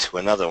getting into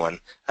another one.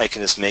 I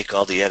can just make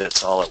all the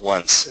edits all at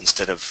once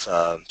instead of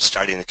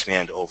starting the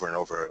command over and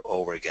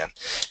over again.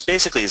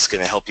 Basically, it's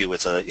going to help you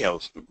with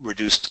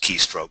reduced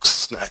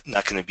keystrokes. It's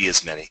not going to be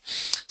as many.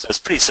 So it's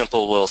a pretty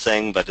simple little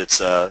thing, but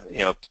it's a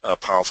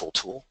powerful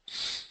tool.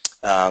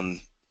 I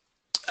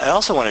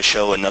also want to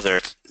show another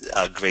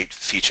great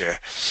feature.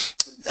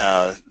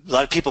 A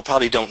lot of people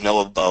probably don't know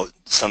about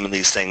some of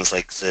these things,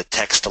 like the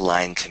text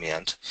align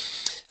command.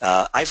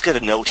 I've got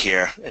a note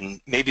here, and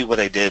maybe what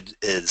I did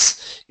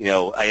is,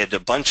 I had a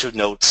bunch of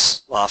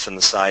notes off on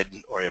the side,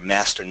 or a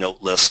master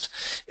note list,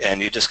 and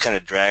you're just kind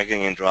of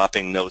dragging and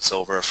dropping notes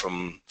over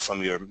from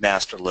your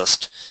master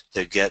list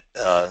to get,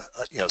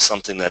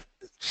 something that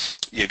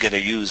you're going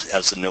to use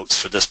as the notes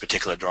for this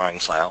particular drawing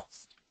file.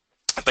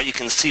 But you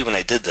can see when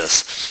I did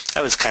this,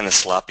 I was kind of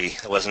sloppy.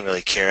 I wasn't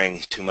really caring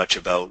too much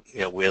about,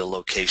 where the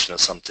location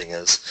of something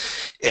is.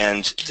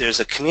 And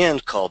there's a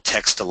command called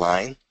text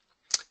align,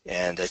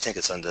 and I think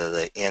it's under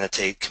the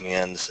annotate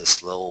command,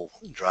 this little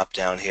drop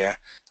down here.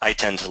 I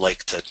tend to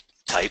like to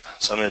type,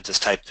 so I'm going to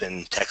just type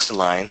in text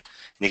align, and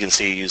you can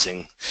see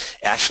using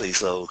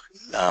Ashley's little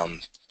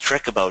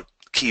trick about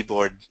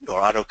keyboard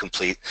or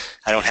autocomplete,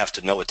 I don't have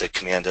to know what the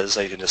command is.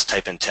 I can just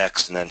type in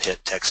text and then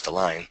hit text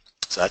align.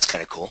 So that's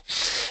kind of cool.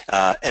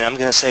 And I'm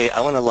going to say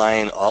I want to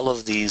align all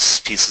of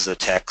these pieces of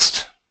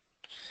text,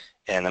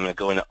 and I'm going to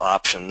go into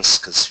options,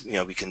 because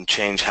we can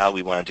change how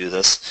we want to do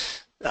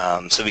this.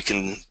 So we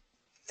can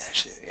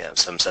actually,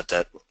 so I'm set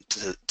that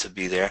to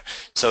be there.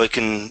 So it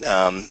can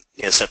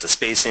set the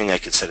spacing. I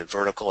could set it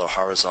vertical or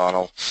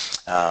horizontal.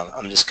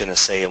 I'm just going to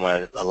say I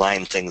want to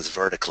align things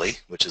vertically,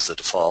 which is the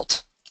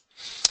default.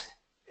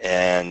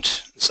 And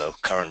so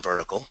current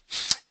vertical.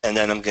 And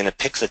then I'm going to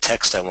pick the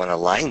text I want to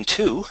align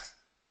to.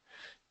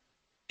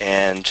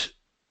 And,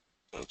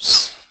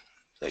 oops,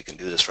 if I can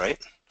do this right.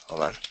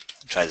 Hold on.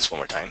 I'll try this one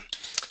more time.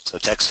 So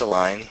text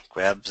align,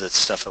 grab the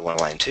stuff I want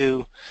to align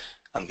to.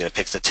 I'm going to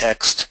pick the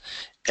text.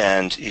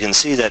 And you can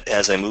see that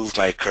as I move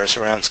my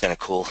cursor around, it's kind of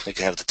cool. You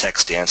can have the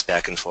text dance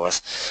back and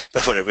forth.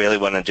 But what I really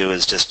want to do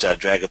is just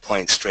drag a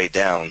point straight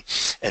down,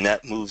 and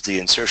that moves the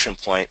insertion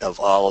point of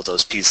all of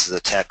those pieces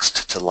of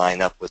text to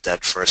line up with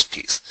that first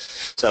piece.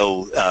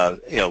 So,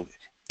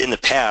 in the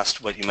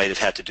past, what you might have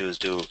had to do is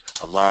do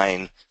a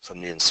line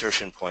from the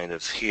insertion point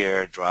of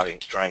here, drawing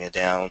it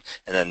down,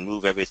 and then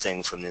move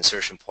everything from the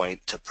insertion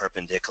point to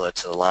perpendicular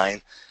to the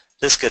line.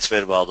 This gets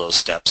rid of all those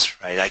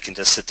steps, right? I can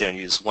just sit there and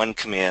use one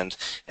command,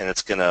 and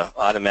it's going to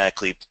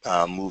automatically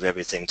move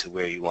everything to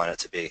where you want it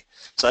to be.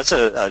 So that's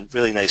a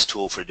really nice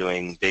tool for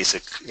doing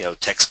basic,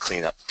 text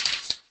cleanup.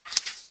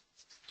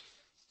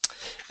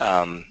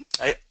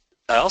 I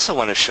also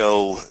want to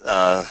show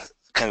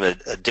kind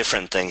of a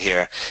different thing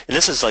here, and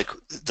this is like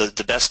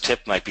the best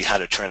tip might be how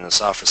to turn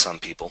this off for some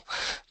people,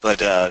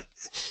 but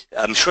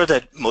I'm sure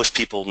that most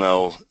people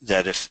know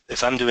that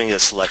if I'm doing a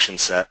selection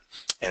set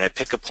and I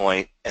pick a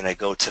point and I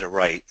go to the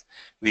right,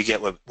 we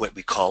get what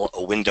we call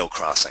a window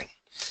crossing.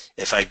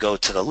 If I go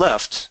to the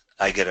left,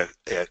 I get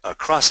a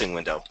crossing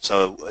window.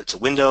 So it's a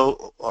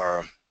window,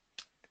 or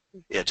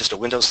just a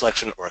window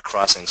selection or a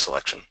crossing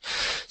selection.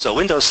 So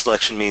window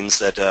selection means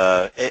that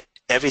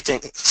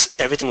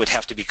everything would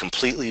have to be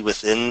completely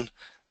within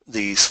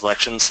the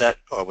selection set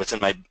or within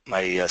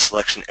my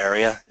selection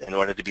area in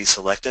order to be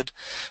selected.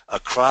 A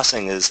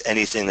crossing is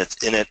anything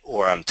that's in it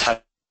or I'm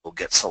touching will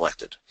get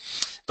selected.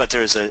 But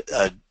there's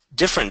a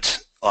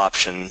different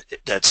option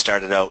that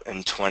started out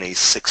in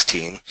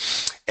 2016,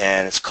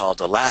 and it's called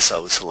the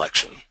lasso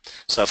selection.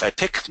 So if I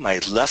pick my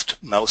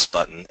left mouse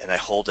button and I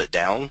hold it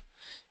down,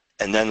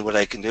 and then what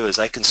I can do is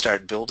I can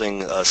start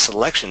building a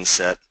selection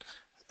set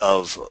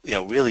of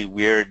really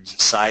weird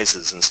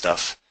sizes and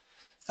stuff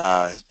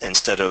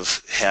instead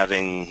of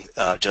having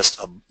just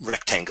a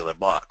rectangular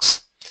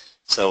box.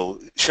 So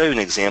show you an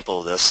example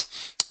of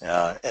this,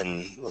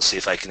 and we'll see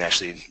if I can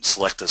actually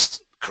select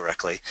this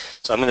correctly.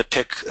 So I'm going to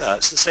pick, so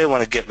say I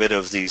want to get rid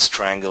of these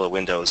triangular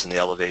windows in the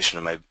elevation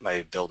of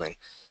my building.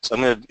 So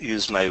I'm going to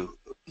use my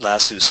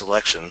lasso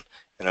selection,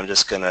 and I'm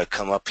just going to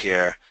come up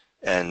here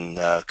and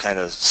kind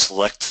of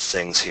select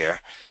things here.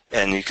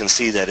 And you can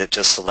see that it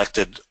just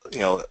selected,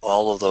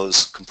 all of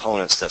those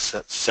components that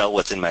fell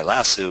within my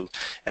lasso,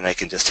 and I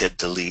can just hit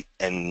delete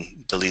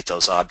and delete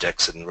those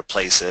objects and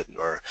replace it,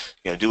 or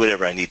do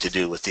whatever I need to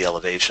do with the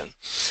elevation.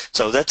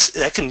 So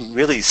that can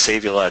really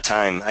save you a lot of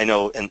time. I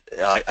know, and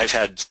I've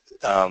had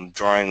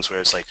drawings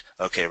where it's like,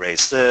 okay,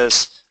 erase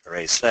this,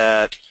 erase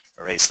that,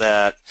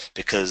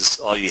 because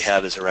all you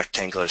have is a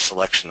rectangular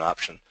selection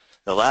option.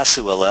 The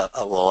lasso will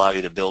allow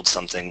you to build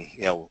something,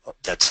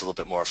 that's a little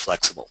bit more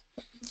flexible.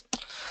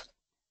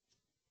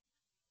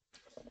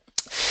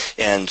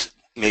 And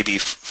maybe,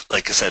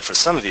 like I said, for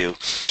some of you,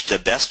 the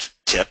best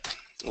tip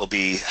will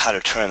be how to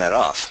turn that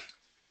off.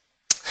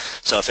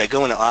 So if I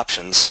go into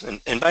options,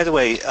 and by the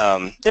way,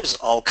 there's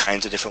all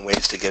kinds of different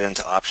ways to get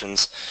into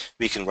options.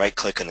 We can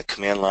right-click on the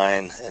command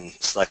line and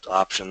select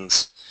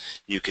options.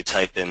 You could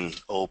type in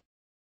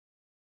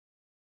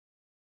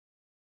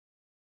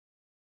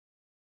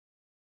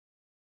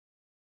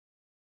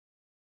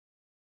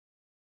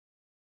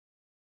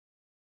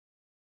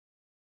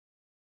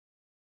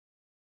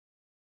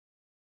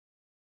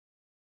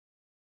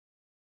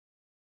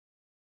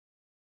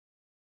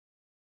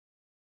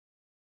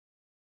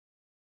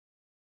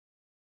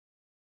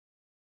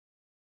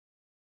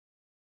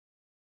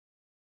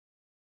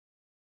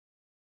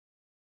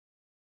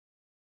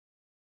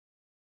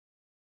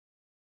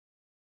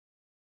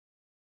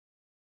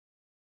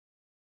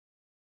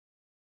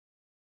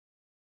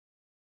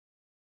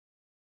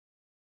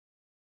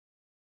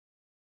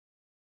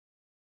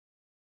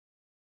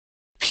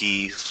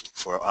P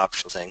for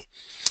optional thing.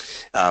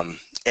 And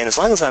as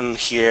long as I'm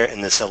here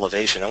in this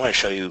elevation, I want to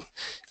show you,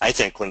 I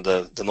think, one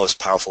of the most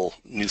powerful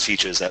new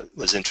features that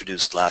was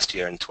introduced last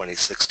year in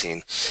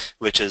 2016,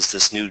 which is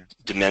this new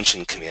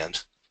dimension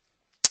command.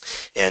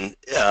 And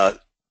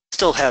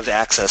still have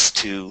access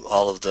to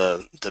all of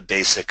the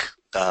basic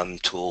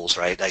tools,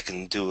 right? I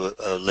can do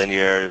a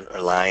linear,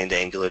 aligned,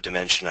 angular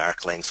dimension,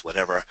 arc length,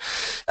 whatever.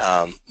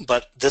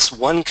 But this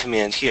one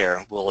command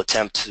here will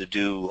attempt to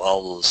do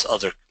all those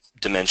other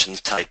dimension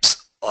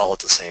types all at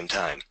the same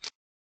time.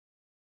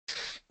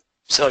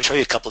 So I'll show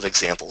you a couple of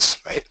examples,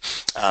 right?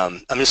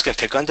 I'm just going to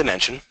pick on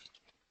dimension,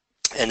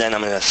 and then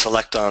I'm going to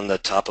select on the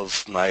top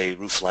of my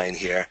roof line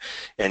here,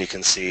 and you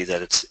can see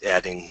that it's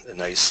adding a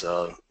nice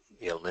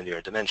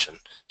linear dimension.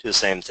 Do the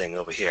same thing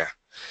over here.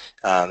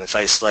 If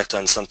I select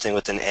on something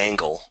with an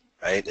angle,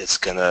 right, it's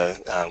going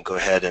to go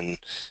ahead and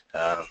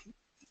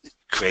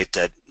create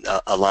that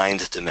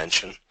aligned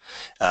dimension.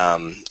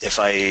 If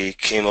I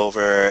came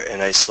over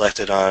and I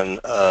selected on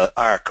an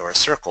arc or a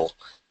circle,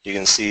 you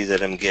can see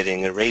that I'm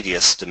getting a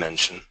radius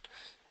dimension.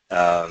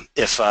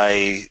 If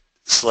I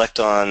select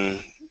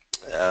on,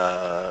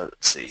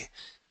 let's see,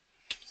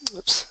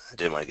 oops, I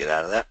didn't want to get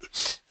out of that.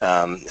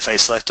 If I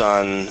select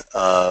on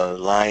a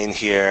line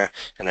here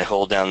and I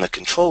hold down the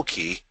control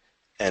key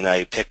and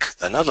I pick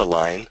another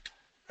line,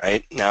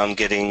 right, now I'm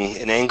getting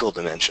an angle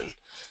dimension.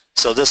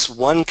 So this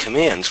one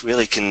command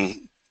really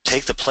can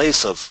take the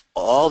place of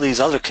all these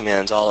other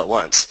commands all at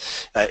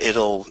once.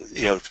 It'll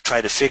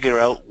try to figure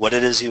out what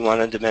it is you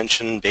want to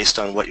dimension based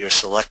on what you're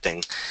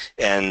selecting,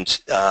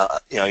 and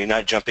you're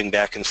not jumping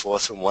back and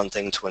forth from one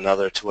thing to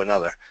another to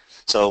another.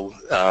 So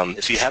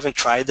if you haven't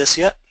tried this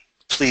yet,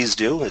 please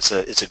do. It's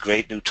a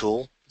great new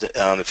tool.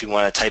 If you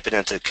want to type it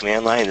into the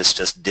command line, it's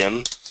just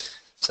dim,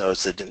 so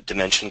it's the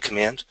dimension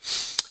command.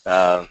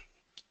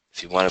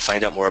 If you want to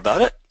find out more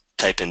about it,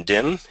 type in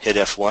dim, hit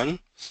F1.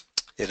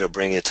 It'll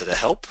bring you to the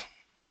help.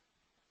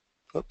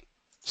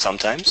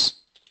 Sometimes.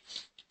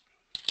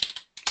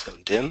 So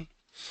dim,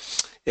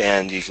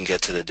 and you can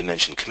get to the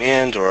dimension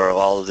command or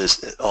all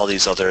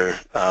these other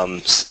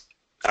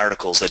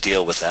articles that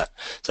deal with that.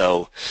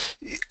 So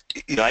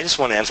I just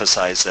want to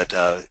emphasize that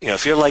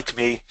if you're like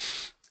me,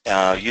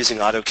 using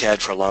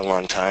AutoCAD for a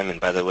long time, and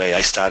by the way,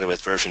 I started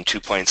with version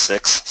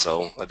 2.6,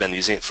 so I've been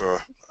using it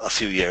for a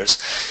few years.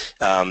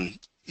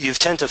 You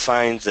tend to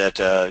find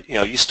that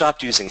you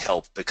stopped using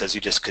help because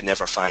you just could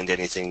never find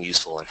anything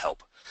useful in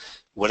help.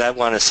 What I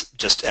want to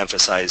just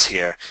emphasize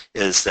here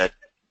is that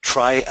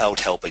try out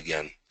help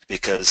again,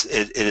 because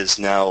it is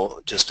now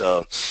just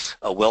a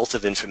wealth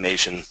of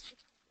information.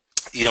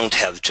 You don't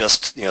have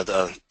just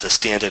the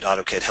standard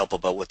AutoCAD help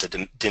about what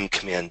the dim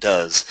command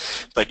does,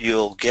 but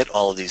you'll get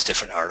all of these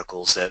different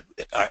articles that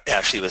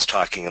Ashley was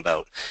talking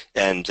about,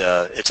 and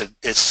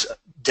it's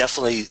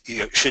definitely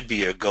should be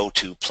your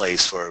go-to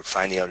place for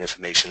finding out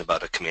information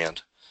about a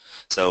command.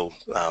 So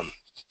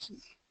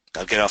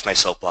I'll get off my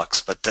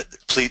soapbox, but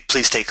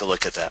please take a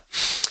look at that.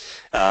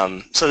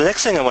 So the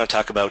next thing I want to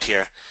talk about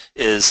here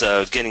is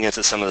getting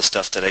into some of the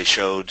stuff that I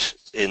showed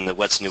in the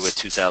What's New with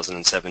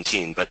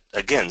 2017, but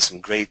again, some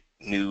great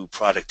new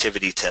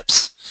productivity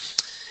tips.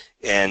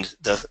 And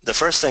the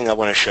first thing I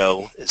want to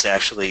show is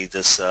actually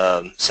this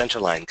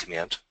centerline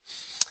command.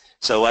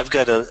 So I've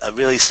got a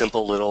really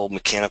simple little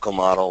mechanical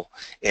model,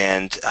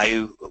 and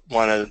I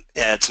want to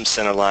add some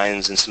center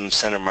lines and some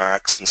center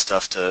marks and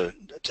stuff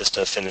just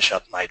to finish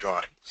up my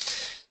drawing.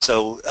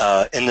 So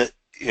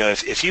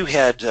if you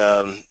had,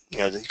 you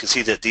can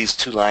see that these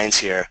two lines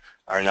here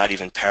are not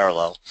even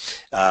parallel,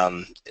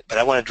 but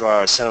I want to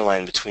draw a center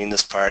line between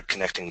this part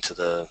connecting to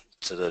the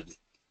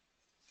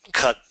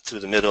cut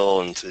through the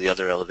middle and through the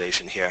other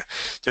elevation here.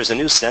 There's a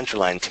new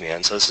centerline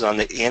command. So this is on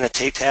the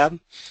Annotate tab,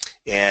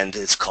 and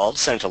it's called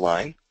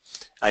centerline.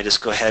 I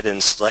just go ahead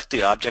and select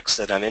the objects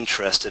that I'm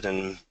interested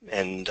in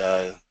and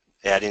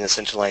adding a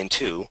centerline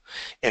to,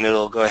 and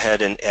it'll go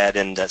ahead and add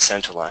in that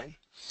centerline.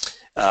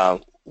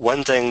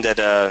 One thing that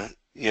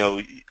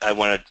maybe I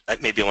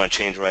want to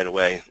change right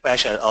away.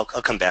 Actually, I'll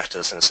come back to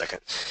this in a second.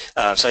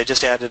 So I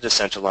just added a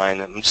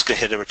centerline. I'm just going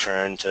to hit a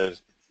return to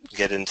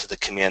get into the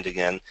command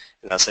again,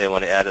 and I'll say I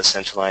want to add a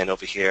center line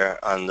over here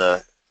on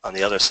the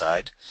other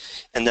side,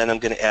 and then I'm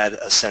going to add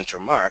a center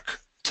mark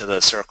to the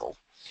circle.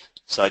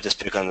 So I just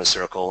pick on the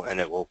circle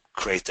and it will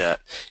create that,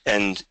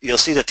 and you'll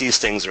see that these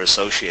things are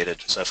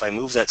associated. So if I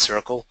move that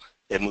circle,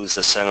 it moves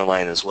the center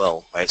line as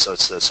well, right? So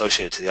it's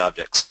associated to the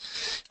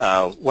objects.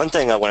 One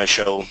thing I want to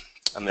show,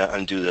 I'm going to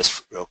undo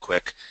this real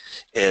quick,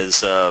 is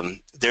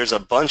there's a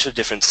bunch of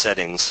different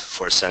settings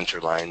for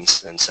center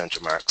lines and center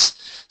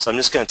marks. So I'm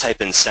just going to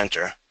type in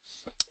center,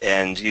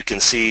 and you can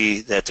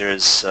see that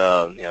there's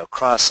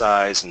cross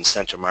size and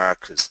center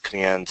mark is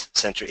command,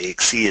 center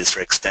EXE is for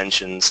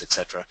extensions,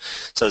 etc.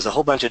 So there's a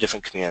whole bunch of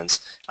different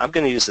commands. I'm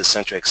going to use the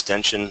center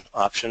extension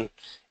option,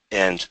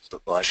 and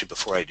well, actually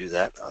before I do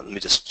that, let me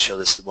just show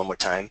this one more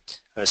time.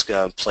 I'm just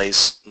going to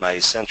place my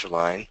center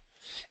line,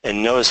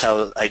 and notice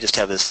how I just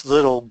have this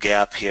little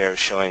gap here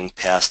showing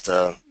past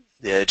the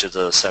edge of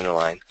the center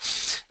line.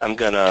 I'm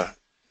going to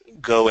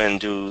go and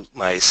do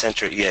my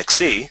center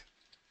EXE,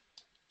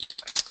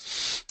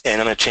 and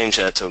I'm going to change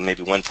that to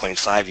maybe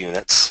 1.5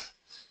 units.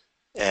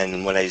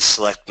 And when I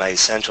select my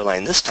center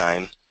line this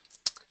time,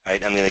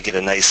 right, I'm going to get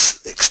a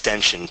nice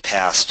extension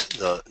past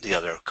the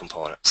other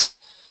components.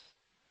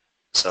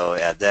 So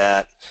add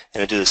that,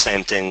 and I do the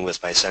same thing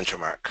with my center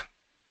mark.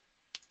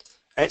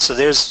 All right, so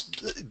there's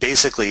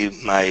basically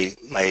my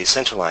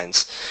center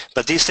lines.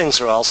 But these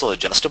things are also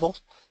adjustable.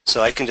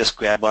 So I can just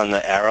grab on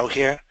the arrow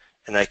here,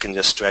 and I can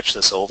just stretch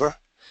this over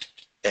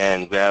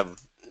and grab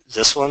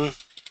this one,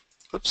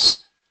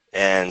 oops,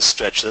 and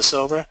stretch this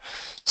over.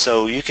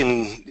 So you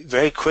can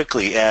very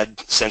quickly add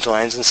center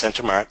lines and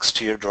center marks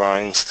to your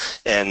drawings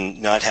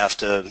and not have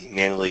to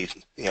manually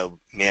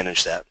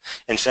manage that.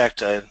 In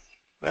fact,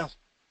 well,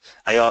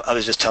 I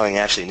was just telling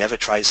Ashley, never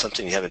try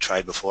something you haven't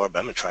tried before, but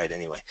I'm going to try it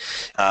anyway.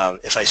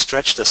 If I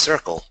stretch the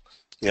circle,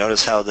 you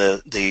notice how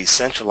the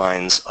center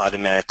lines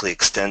automatically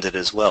extended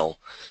as well,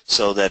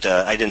 so that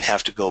I didn't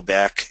have to go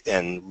back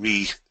and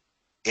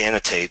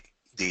re-annotate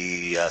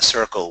the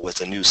circle with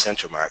a new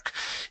center mark.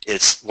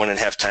 It's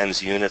 1.5 times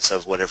the units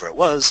of whatever it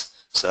was,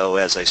 so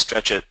as I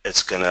stretch it,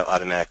 it's going to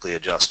automatically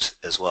adjust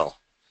as well.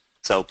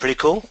 So pretty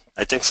cool?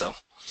 I think so.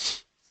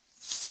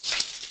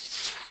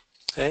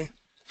 Okay.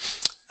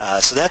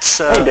 So that's...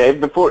 hey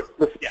Dave,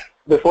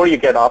 before you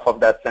get off of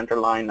that center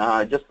line,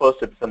 I just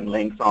posted some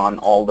links on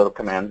all the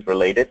commands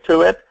related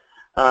to it.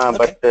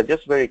 Okay. But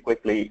just very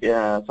quickly,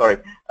 sorry,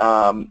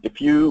 if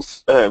you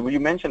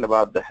mentioned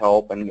about the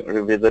help and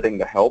revisiting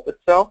the help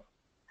itself.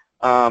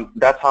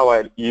 That's how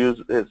I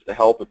use the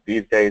help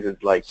these days. Is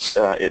like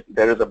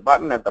there is a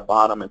button at the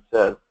bottom. It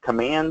says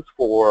commands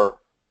for.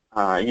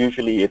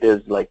 Usually it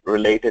is like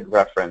related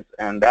reference,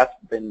 and that's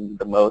been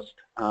the most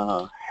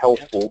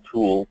helpful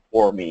tool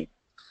for me.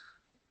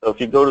 So if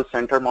you go to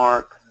center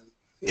mark.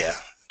 Yeah,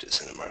 do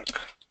center mark.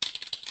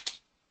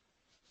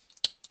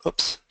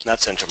 Oops, not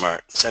center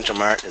mark. Center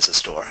mark is a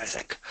store, I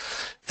think.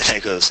 Then I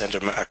go to center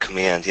mark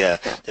command. Yeah,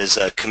 there's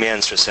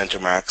commands for center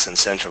marks and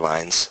center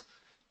lines,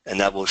 and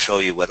that will show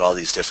you what all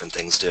these different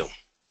things do.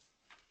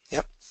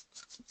 Yep.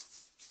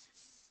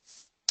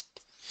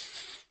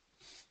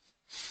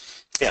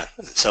 Yeah,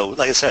 so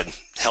like I said,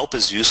 help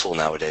is useful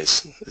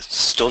nowadays. It's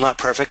still not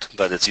perfect,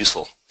 but it's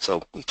useful.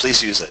 So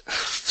please use it.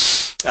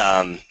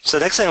 So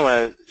next thing I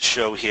want to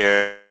show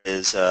here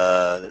is,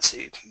 let's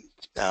see,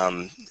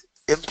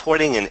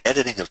 importing and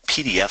editing of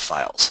PDF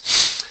files.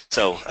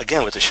 So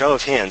again, with a show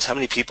of hands, how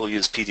many people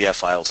use PDF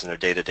files in their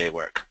day-to-day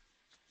work?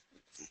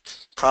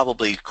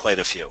 Probably quite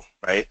a few,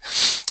 right?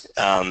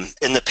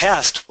 In the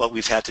past, what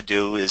we've had to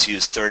do is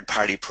use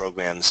third-party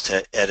programs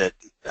to edit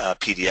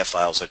PDF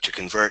files or to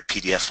convert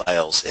PDF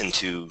files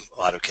into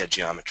AutoCAD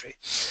geometry.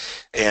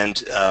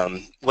 And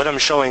what I'm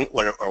showing,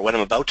 or what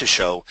I'm about to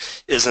show,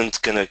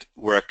 isn't going to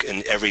work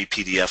in every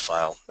PDF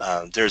file.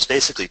 There's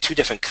basically two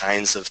different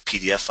kinds of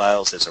PDF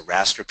files. There's a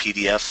raster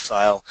PDF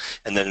file,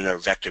 and then there are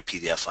vector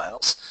PDF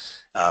files.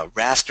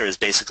 Raster is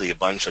basically a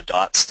bunch of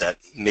dots that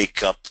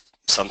make up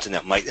something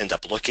that might end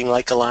up looking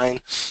like a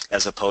line,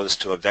 as opposed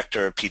to a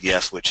vector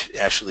PDF, which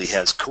actually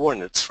has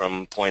coordinates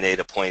from point A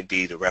to point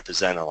B to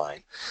represent a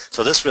line.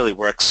 So this really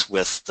works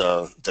with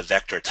the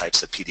vector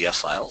types of PDF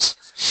files.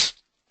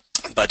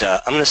 But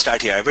I'm going to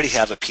start here. I already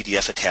have a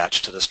PDF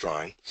attached to this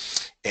drawing,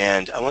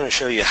 and I want to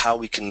show you how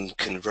we can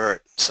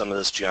convert some of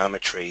this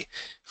geometry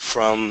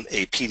from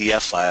a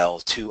PDF file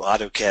to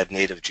AutoCAD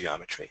native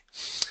geometry.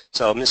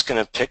 So I'm just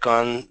going to pick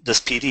on this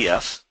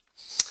PDF,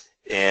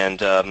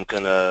 and I'm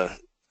going to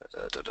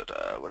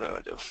what do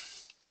I do?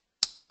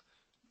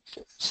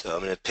 So I'm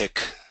going to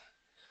pick,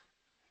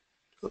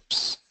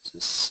 oops,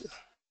 this,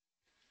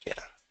 yeah,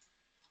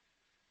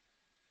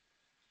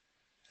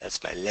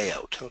 that's my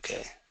layout.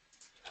 Okay.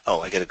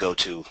 Oh, I got to go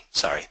to,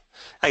 sorry,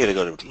 I got to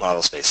go to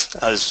model space.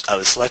 I was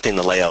selecting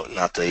the layout,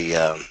 not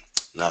the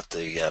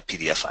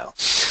PDF file.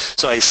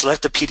 So I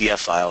select the PDF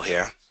file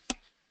here,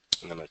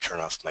 and I'm going to turn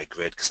off my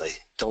grid because I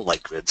don't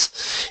like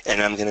grids,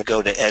 and I'm going to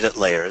go to Edit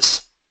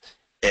Layers.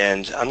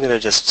 And I'm going to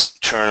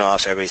just turn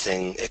off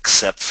everything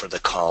except for the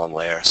column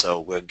layer,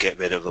 so we'll get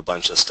rid of a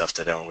bunch of stuff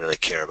that I don't really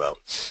care about.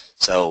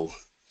 So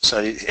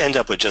you end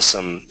up with just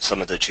some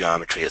of the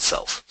geometry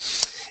itself.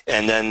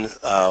 And then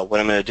what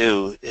I'm going to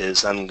do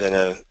is I'm going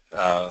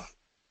to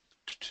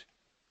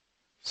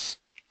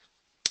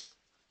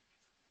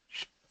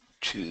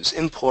choose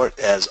Import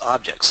as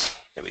Objects.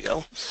 There we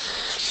go.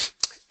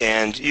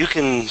 And you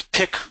can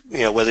pick,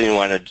 whether you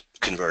want to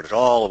convert it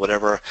all or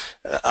whatever.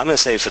 I'm going to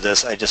say for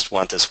this, I just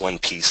want this one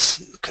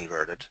piece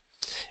converted.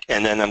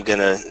 And then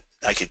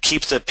I could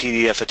keep the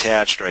PDF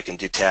attached, or I can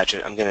detach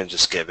it. I'm going to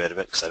just get rid of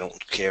it because I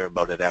don't care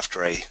about it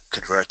after I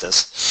convert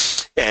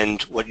this.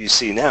 And what you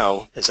see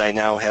now is I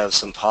now have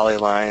some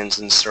polylines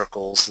and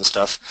circles and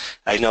stuff.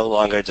 I no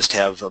longer just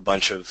have a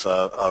bunch of,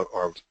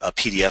 or a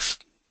PDF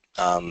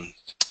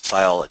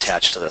file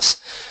attached to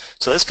this.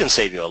 So this can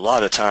save you a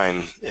lot of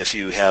time if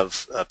you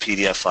have a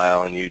PDF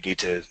file and you need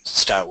to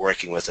start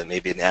working with it,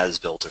 maybe an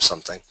as-built or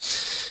something.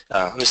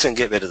 I'm just going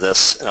to get rid of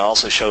this, and I'll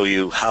also show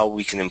you how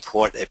we can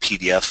import a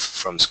PDF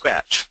from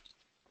scratch.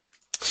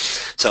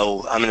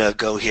 So I'm going to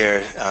go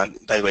here.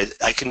 By the way,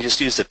 I can just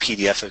use the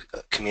PDF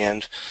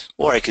command,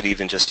 or I could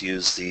even just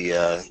use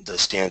the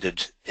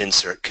standard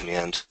insert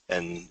command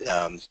and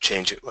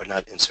change it, or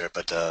not insert,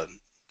 but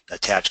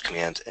attach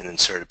command and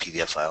insert a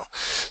PDF file.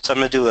 So I'm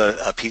going to do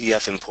a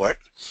PDF import,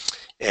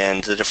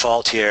 and the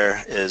default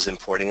here is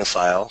importing a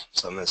file.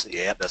 So I'm going to say,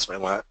 yeah, that's what I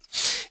want.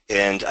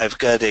 And I've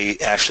got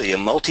actually a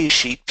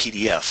multi-sheet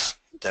PDF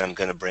that I'm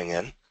going to bring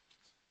in.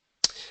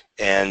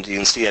 And you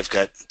can see I've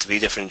got 3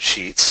 different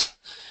sheets.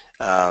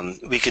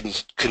 We can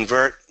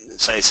convert,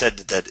 so I said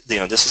that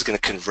this is going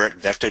to convert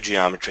vector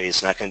geometry.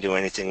 It's not going to do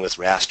anything with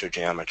raster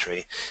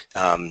geometry.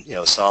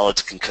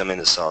 Solids can come in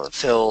as solid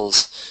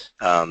fills.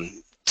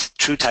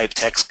 True type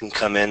text can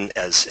come in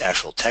as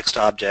actual text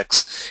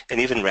objects, and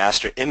even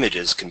raster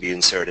images can be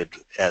inserted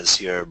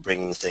as you're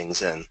bringing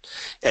things in.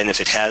 And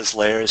if it has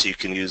layers, you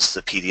can use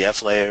the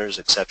PDF layers,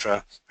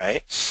 etc.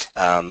 Right?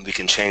 We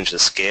can change the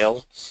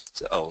scale.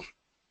 So,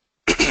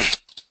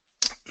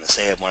 let's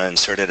say I want to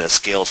insert it at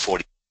scale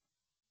 40,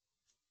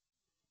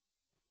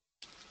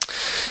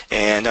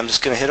 and I'm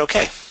just going to hit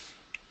OK.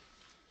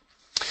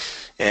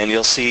 And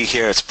you'll see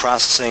here it's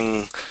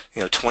processing,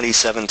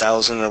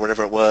 27,000 or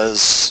whatever it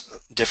was,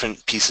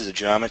 different pieces of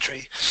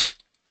geometry.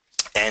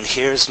 And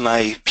here's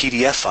my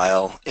PDF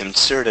file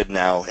inserted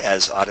now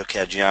as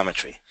AutoCAD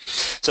geometry.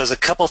 So there's a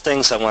couple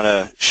things I want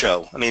to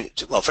show.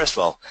 Well, first of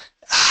all,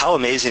 how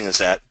amazing is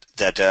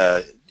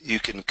that you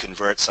can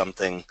convert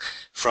something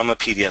from a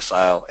PDF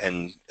file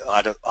and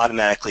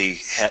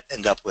automatically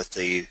end up with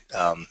the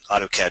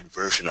AutoCAD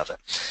version of it,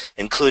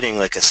 including,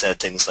 like I said,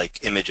 things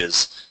like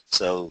images.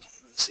 So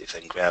let's see if I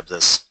can grab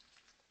this.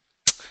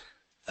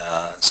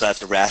 So that's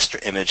the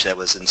raster image that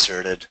was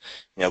inserted.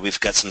 We've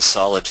got some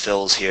solid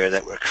fills here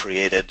that were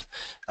created,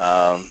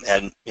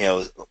 and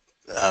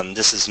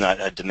this is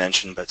not a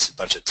dimension, but it's a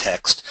bunch of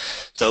text.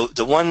 So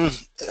the one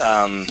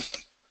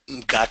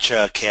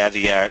gotcha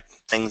caveat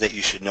thing that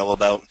you should know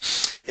about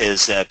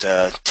is that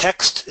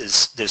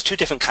there's 2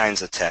 different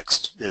kinds of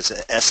text. There's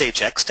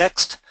SHX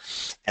text,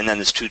 and then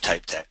there's true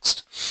type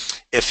text.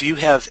 If you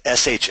have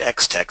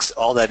SHX text,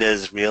 all that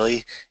is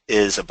really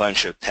is a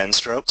bunch of pen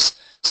strokes.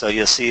 So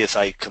you'll see if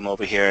I come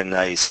over here and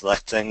I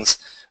select things,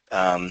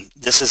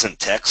 this isn't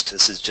text,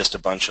 this is just a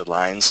bunch of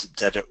lines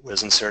that it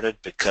was inserted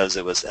because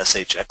it was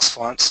SHX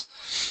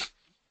fonts.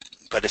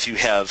 But if you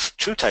have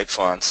true type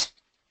fonts,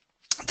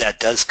 that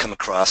does come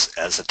across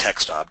as a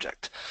text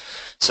object.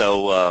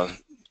 So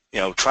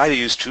try to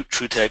use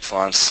true type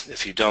fonts.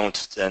 If you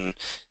don't, then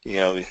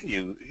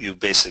you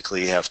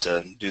basically have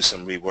to do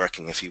some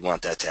reworking if you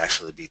want that to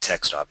actually be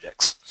text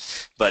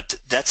objects. But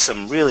that's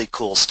some really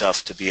cool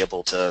stuff to be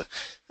able to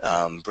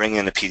bring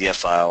in a PDF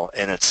file,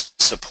 and it's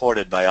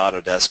supported by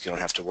Autodesk. You don't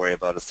have to worry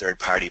about a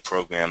third-party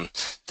program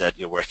that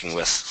you're working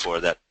with for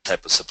that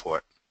type of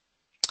support.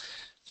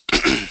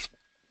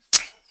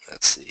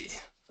 Let's see.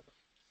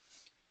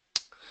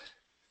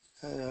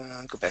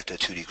 I'll go back to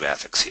 2D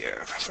graphics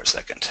here for a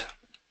second.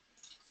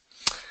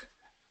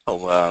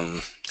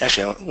 Oh,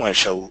 actually, I want to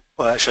show.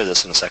 Well, I'll show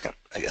this in a second,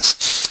 I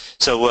guess.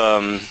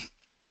 So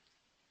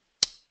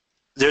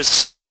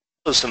there's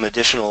some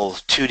additional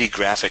 2D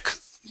graphic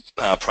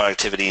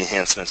productivity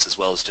enhancements as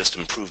well as just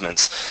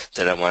improvements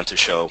that I want to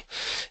show.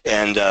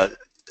 And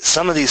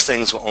some of these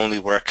things will only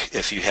work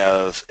if you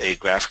have a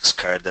graphics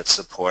card that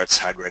supports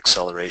hardware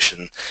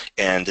acceleration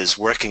and is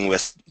working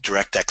with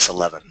DirectX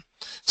 11.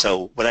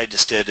 So what I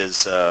just did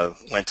is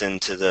went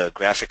into the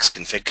graphics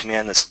config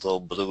command, this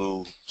little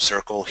blue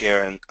circle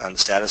here on the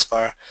status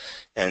bar,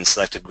 and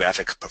selected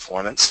graphic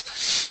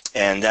performance.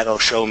 And that'll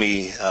show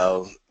me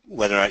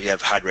whether or not you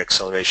have hardware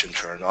acceleration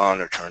turned on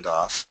or turned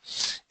off.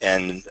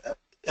 And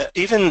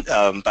even,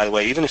 by the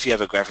way, even if you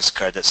have a graphics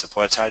card that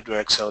supports hardware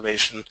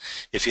acceleration,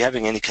 if you're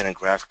having any kind of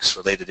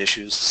graphics-related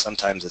issues,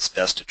 sometimes it's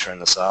best to turn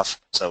this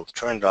off. So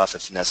turn it off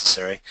if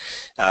necessary.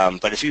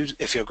 But if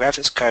your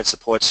graphics card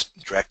supports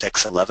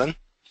DirectX 11,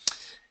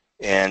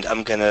 and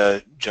I'm going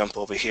to jump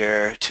over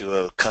here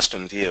to a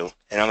custom view,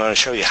 and I'm going to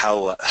show you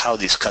how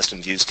these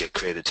custom views get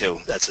created too.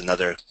 That's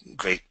another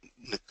great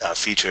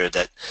feature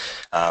that,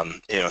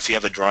 if you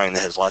have a drawing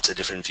that has lots of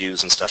different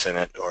views and stuff in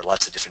it, or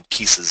lots of different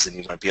pieces, and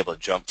you want to be able to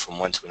jump from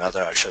one to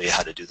another, I'll show you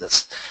how to do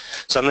this.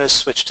 So I'm going to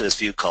switch to this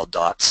view called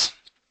dots,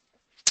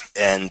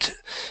 and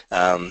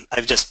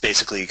I've just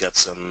basically got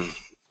some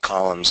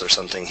columns or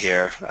something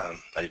here.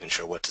 Not even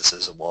sure what this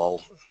is, a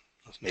wall.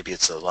 Maybe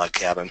it's a log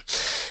cabin.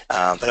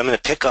 But I'm going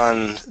to pick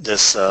on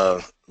this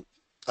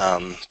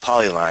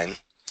polyline,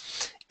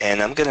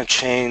 and I'm going to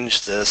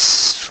change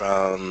this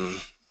from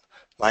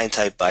line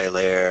type by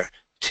layer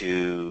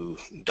to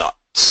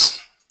dots.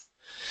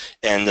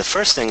 And the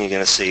first thing you're going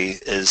to see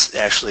is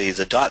actually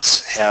the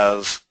dots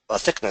have a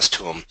thickness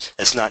to them.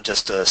 It's not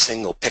just a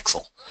single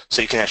pixel.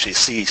 So you can actually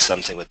see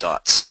something with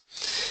dots.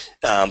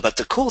 But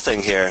the cool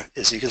thing here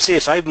is you can see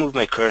if I move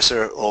my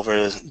cursor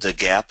over the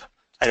gap,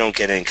 I don't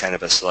get any kind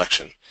of a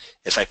selection.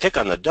 If I pick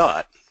on the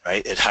dot,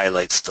 right, it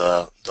highlights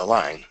the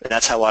line. And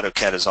that's how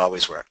AutoCAD has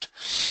always worked.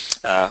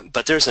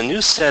 But there's a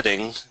new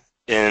setting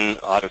in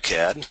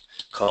AutoCAD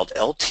called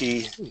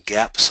LT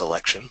gap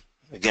selection.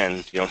 Again,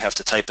 you don't have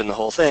to type in the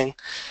whole thing.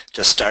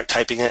 Just start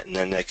typing it, and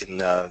then I can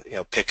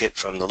pick it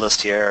from the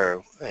list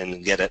here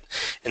and get it.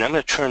 And I'm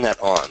going to turn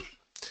that on.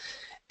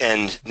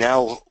 And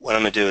now what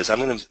I'm going to do is I'm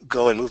going to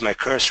go and move my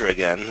cursor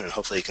again, and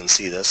hopefully you can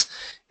see this.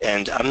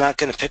 And I'm not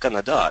going to pick on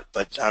the dot,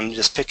 but I'm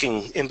just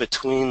picking in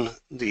between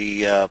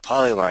the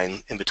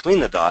polyline, in between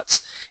the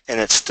dots, and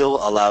it still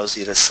allows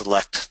you to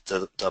select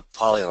the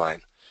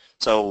polyline.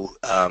 So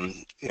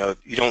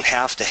you don't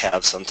have to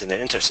have something that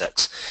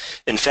intersects.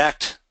 In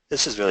fact,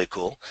 this is really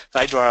cool. If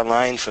I draw a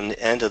line from the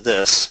end of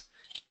this,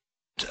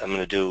 I'm going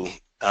to do,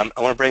 I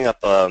want to bring up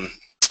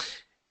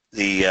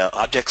the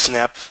object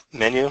snap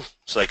menu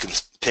so I can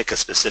pick a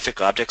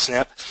specific object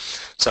snap.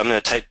 So I'm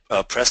going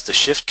to press the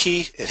Shift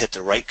key and hit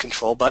the right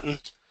control button,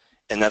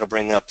 and that'll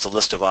bring up the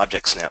list of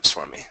object snaps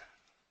for me.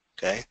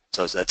 Okay,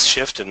 so that's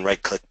Shift and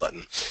right click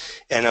button.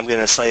 And I'm going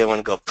to say I want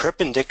to go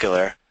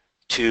perpendicular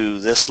to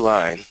this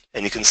line,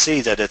 and you can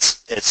see that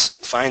it's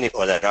finding,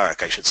 or that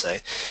arc I should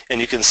say, and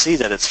you can see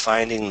that it's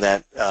finding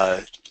that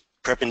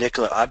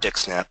perpendicular object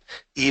snap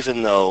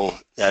even though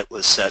that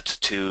was set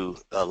to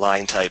a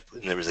line type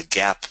and there was a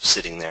gap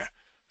sitting there.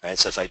 Right,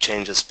 so if I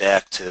change this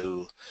back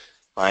to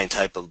line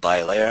type of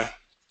bilayer,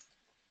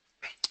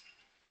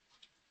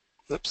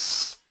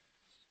 oops,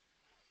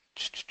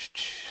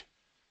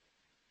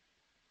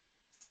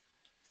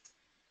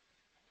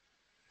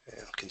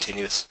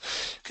 continuous.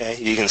 Okay,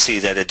 you can see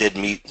that it did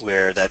meet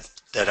where that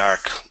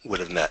arc would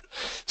have met.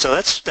 So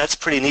that's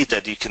pretty neat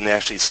that you can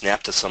actually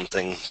snap to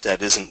something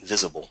that isn't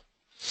visible.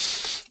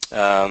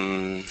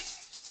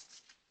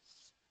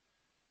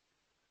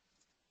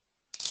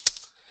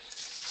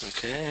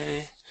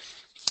 Okay,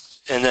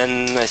 and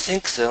then I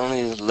think the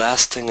only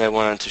last thing I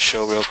wanted to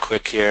show real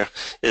quick here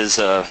is,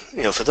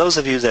 for those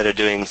of you that are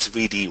doing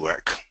 3D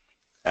work,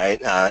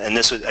 right? And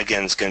this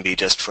again is going to be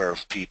just for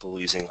people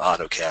using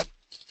AutoCAD,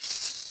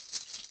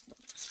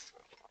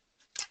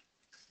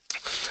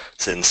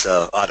 since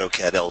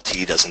AutoCAD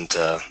LT doesn't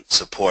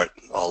support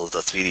all of the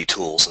 3D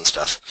tools and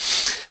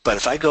stuff. But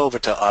if I go over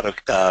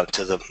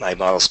to my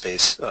model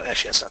space,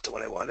 actually that's not the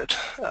one I wanted.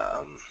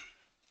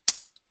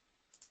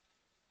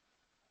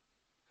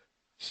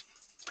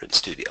 Print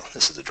Studio.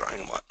 This is the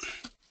drawing I want.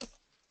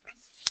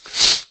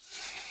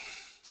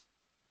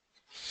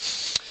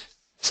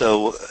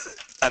 So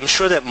I'm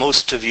sure that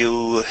most of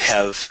you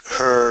have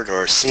heard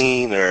or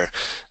seen or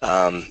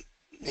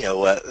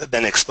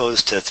been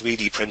exposed to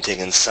 3D printing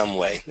in some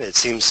way. It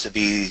seems to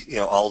be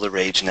all the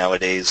rage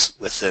nowadays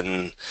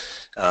within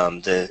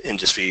the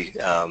industry.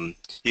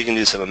 You can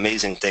do some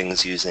amazing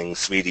things using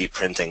 3D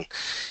printing.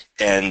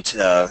 And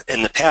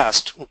in the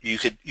past, you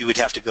would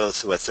have to go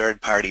through a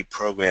third-party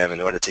program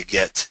in order to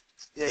get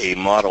a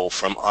model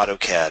from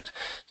AutoCAD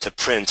to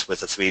print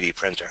with a 3D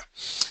printer.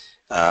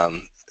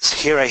 So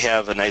here I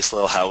have a nice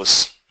little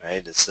house,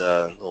 right? It's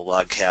a little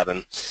log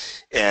cabin.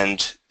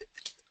 And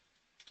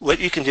what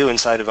you can do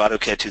inside of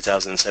AutoCAD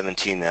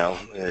 2017 now,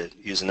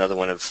 use another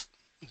one of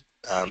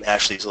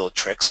Ashley's little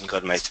tricks and go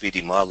to my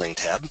 3D modeling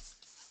tab,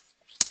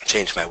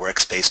 change my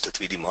workspace to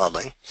 3D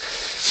modeling,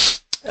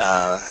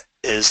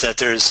 is that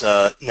there's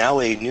now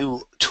a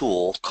new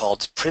tool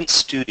called Print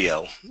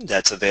Studio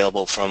that's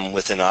available from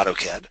within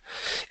AutoCAD.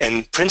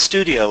 And Print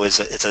Studio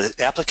it's an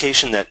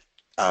application that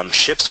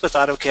ships with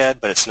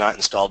AutoCAD, but it's not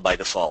installed by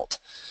default.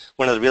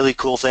 One of the really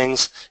cool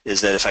things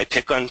is that if I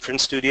pick on Print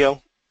Studio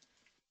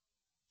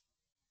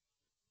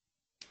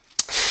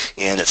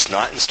and it's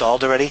not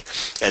installed already,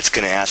 it's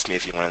going to ask me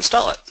if you want to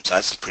install it. So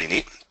that's pretty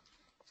neat.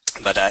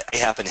 But I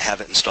happen to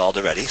have it installed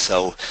already.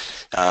 So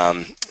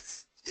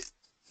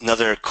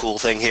another cool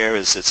thing here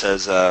is it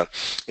says,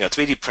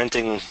 3D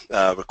printing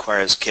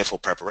requires careful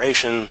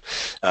preparation.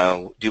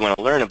 Do you want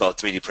to learn about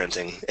 3D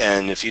printing?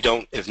 And if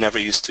you've never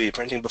used 3D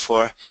printing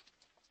before,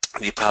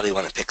 you probably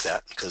want to pick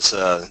that because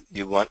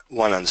you want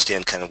to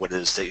understand kind of what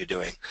it is that you're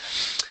doing.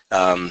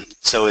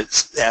 So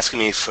it's asking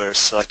me for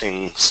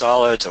selecting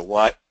solids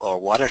or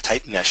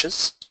water-type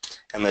meshes.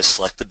 I'm going to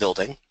select the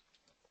building.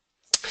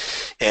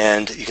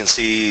 And you can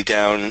see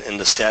down in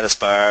the status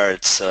bar,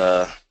 it's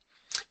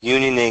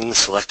unioning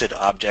selected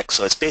objects.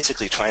 So it's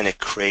basically trying to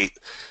create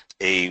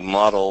a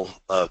model,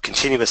 a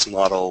continuous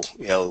model,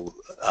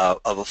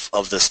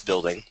 of this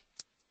building.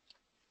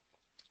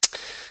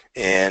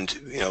 And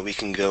we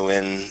can go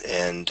in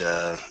and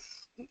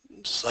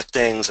select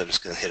things. I'm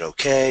just going to hit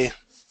OK.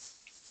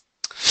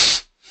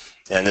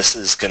 And this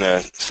is going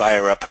to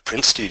fire up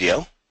Print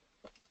Studio.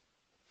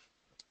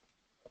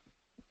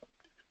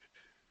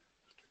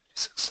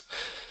 It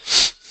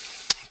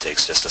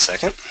takes just a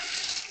second.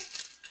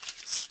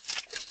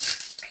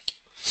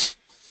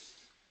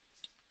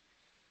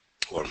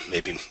 Or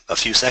maybe a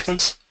few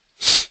seconds.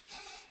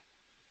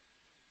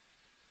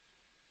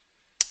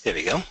 There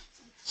we go.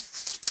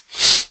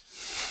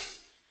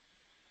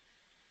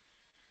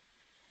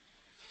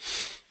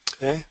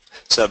 Okay,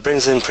 so it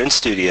brings in Print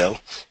Studio,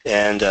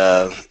 and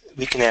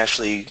we can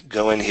actually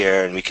go in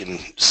here and we can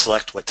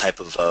select what type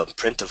of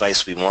print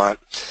device we want.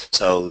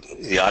 So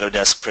the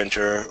Autodesk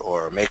printer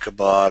or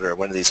MakerBot or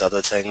one of these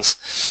other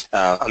things.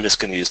 I'm just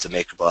going to use the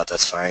MakerBot,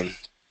 that's fine.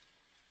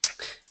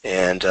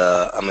 And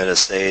I'm going to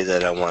say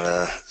that I want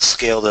to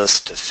scale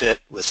this to fit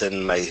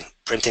within my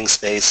printing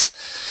space.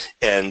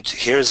 And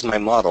here's my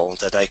model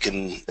that I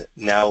can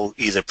now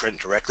either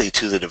print directly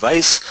to the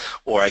device,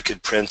 or I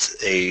could print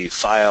a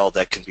file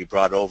that can be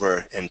brought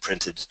over and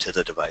printed to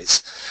the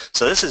device.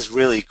 So this is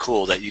really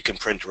cool that you can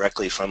print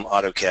directly from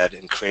AutoCAD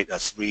and create a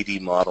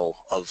 3D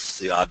model of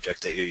the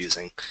object that you're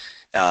using.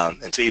 And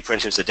 3D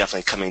printers are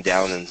definitely coming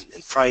down in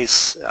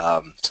price.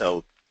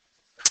 So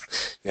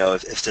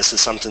if this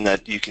is something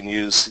that you can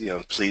use,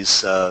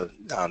 please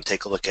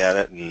take a look at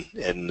it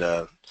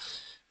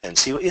and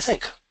see what you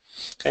think.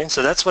 Okay,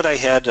 so that's what I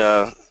had.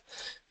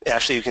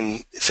 Ashley, you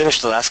can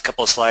finish the last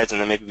couple of slides, and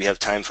then maybe we have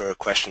time for a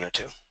question or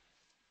two.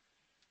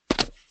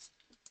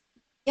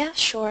 Yeah,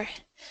 sure.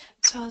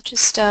 So I'll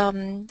just let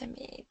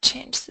me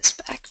change this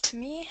back to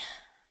me.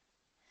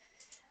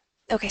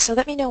 Okay, so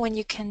let me know when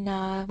you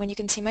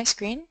can see my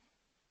screen.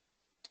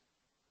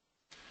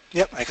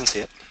 Yep, I can see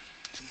it.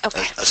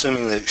 Okay.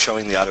 Assuming they're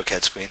showing the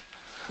AutoCAD screen.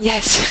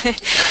 Yes.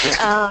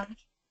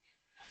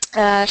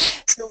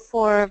 So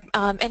for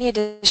any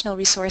additional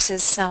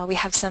resources, we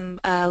have some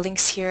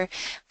links here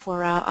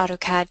for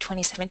AutoCAD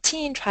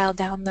 2017 trial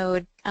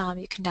download.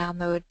 You can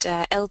download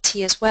LT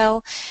as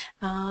well.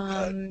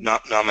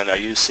 Norman, are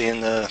you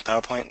seeing the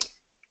PowerPoint?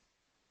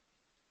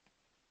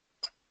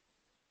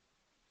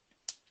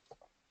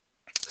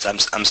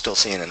 I'm still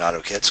seeing an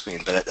AutoCAD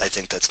screen, but I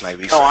think that's my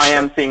refresh. No, I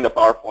am seeing the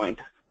PowerPoint.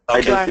 Okay.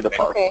 I do see the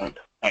PowerPoint. Okay.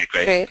 All right,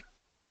 great. Great.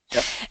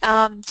 Yep.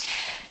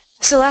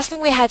 So last thing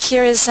we had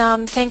here is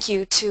thank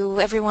you to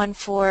everyone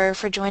for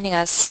joining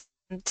us.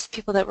 And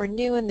people that were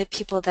new and the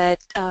people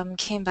that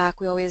came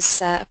back. We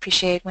always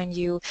appreciate when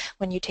you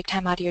take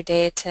time out of your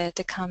day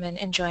to come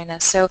and join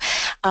us. So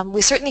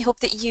we certainly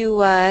hope that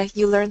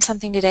you learned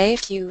something today.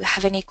 If you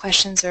have any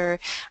questions or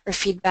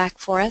feedback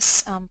for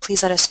us,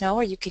 please let us know,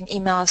 or you can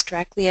email us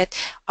directly at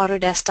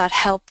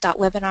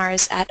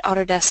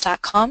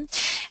autodesk.help.webinars@autodesk.com.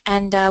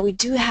 And we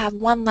do have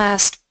one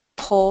last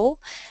poll.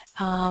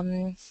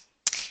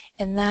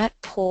 And that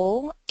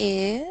poll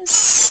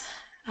is,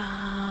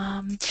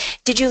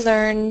 did you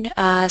learn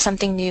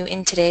something new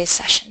in today's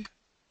session?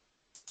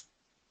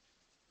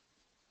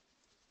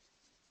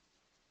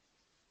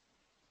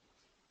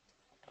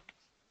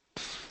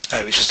 All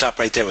right, we should stop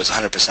right there. It was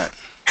 100%.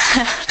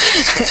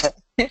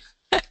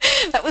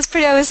 That was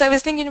pretty, I was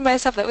thinking to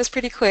myself, that was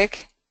pretty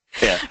quick.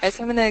 Yeah. All right,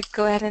 so I'm going to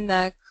go ahead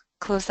and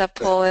close that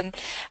poll. And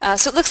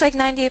so it looks like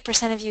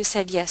 98% of you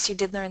said yes, you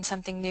did learn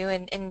something new,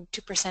 and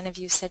 2% of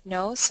you said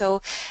no.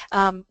 So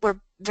we're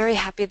very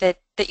happy that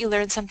you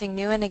learned something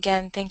new. And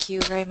again, thank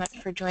you very much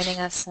for joining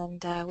us,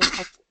 and we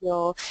hope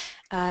you'll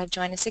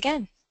join us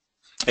again.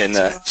 And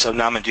so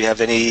Naman, do you have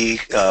any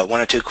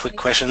one or two quick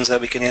questions that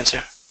we can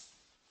answer?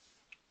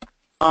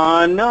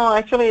 No,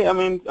 actually, I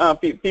mean,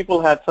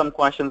 people had some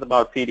questions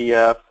about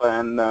PDF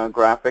and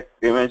graphic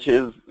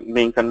images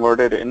being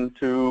converted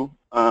into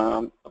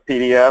a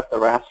PDF, the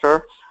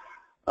raster.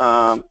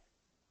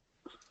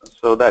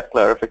 So that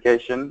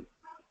clarification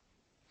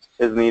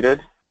is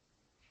needed.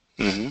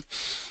 Mm-hmm.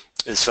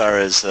 As far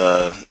as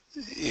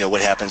you know,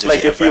 what happens if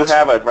like you if you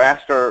have a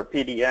raster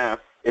PDF,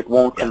 it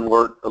won't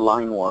convert the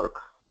line work.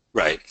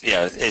 Right.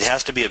 Yeah, it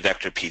has to be a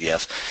vector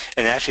PDF.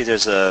 And actually,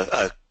 there's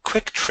a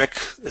quick trick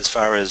as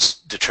far as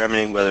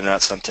determining whether or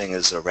not something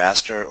is a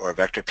raster or a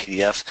vector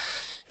PDF.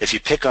 If you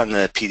pick on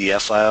the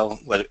PDF file,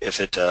 if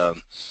it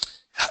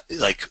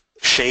like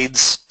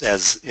shades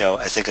as, you know,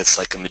 I think it's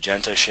like a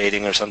magenta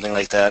shading or something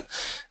like that.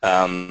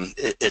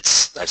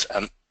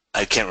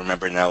 I can't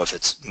remember now if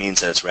it means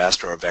that it's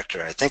raster or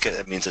vector. I think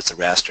it means it's a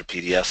raster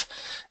PDF.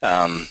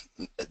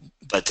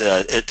 But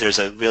there's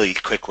a really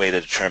quick way to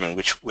determine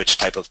which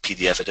type of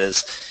PDF it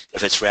is.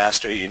 If it's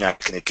raster, you're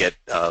not going to get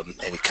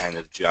any kind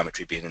of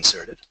geometry being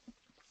inserted.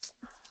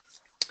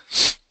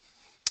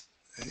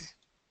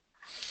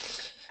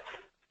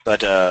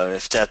 But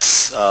if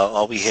that's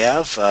all we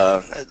have,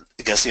 I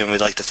guess we'd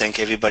like to thank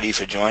everybody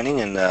for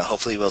joining, and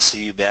hopefully we'll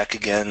see you back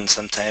again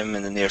sometime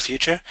in the near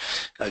future.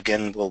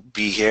 Again, we'll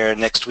be here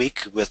next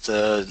week with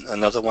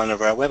another one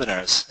of our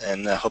webinars,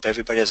 and I hope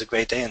everybody has a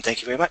great day, and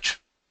thank you very much.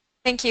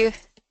 Thank you.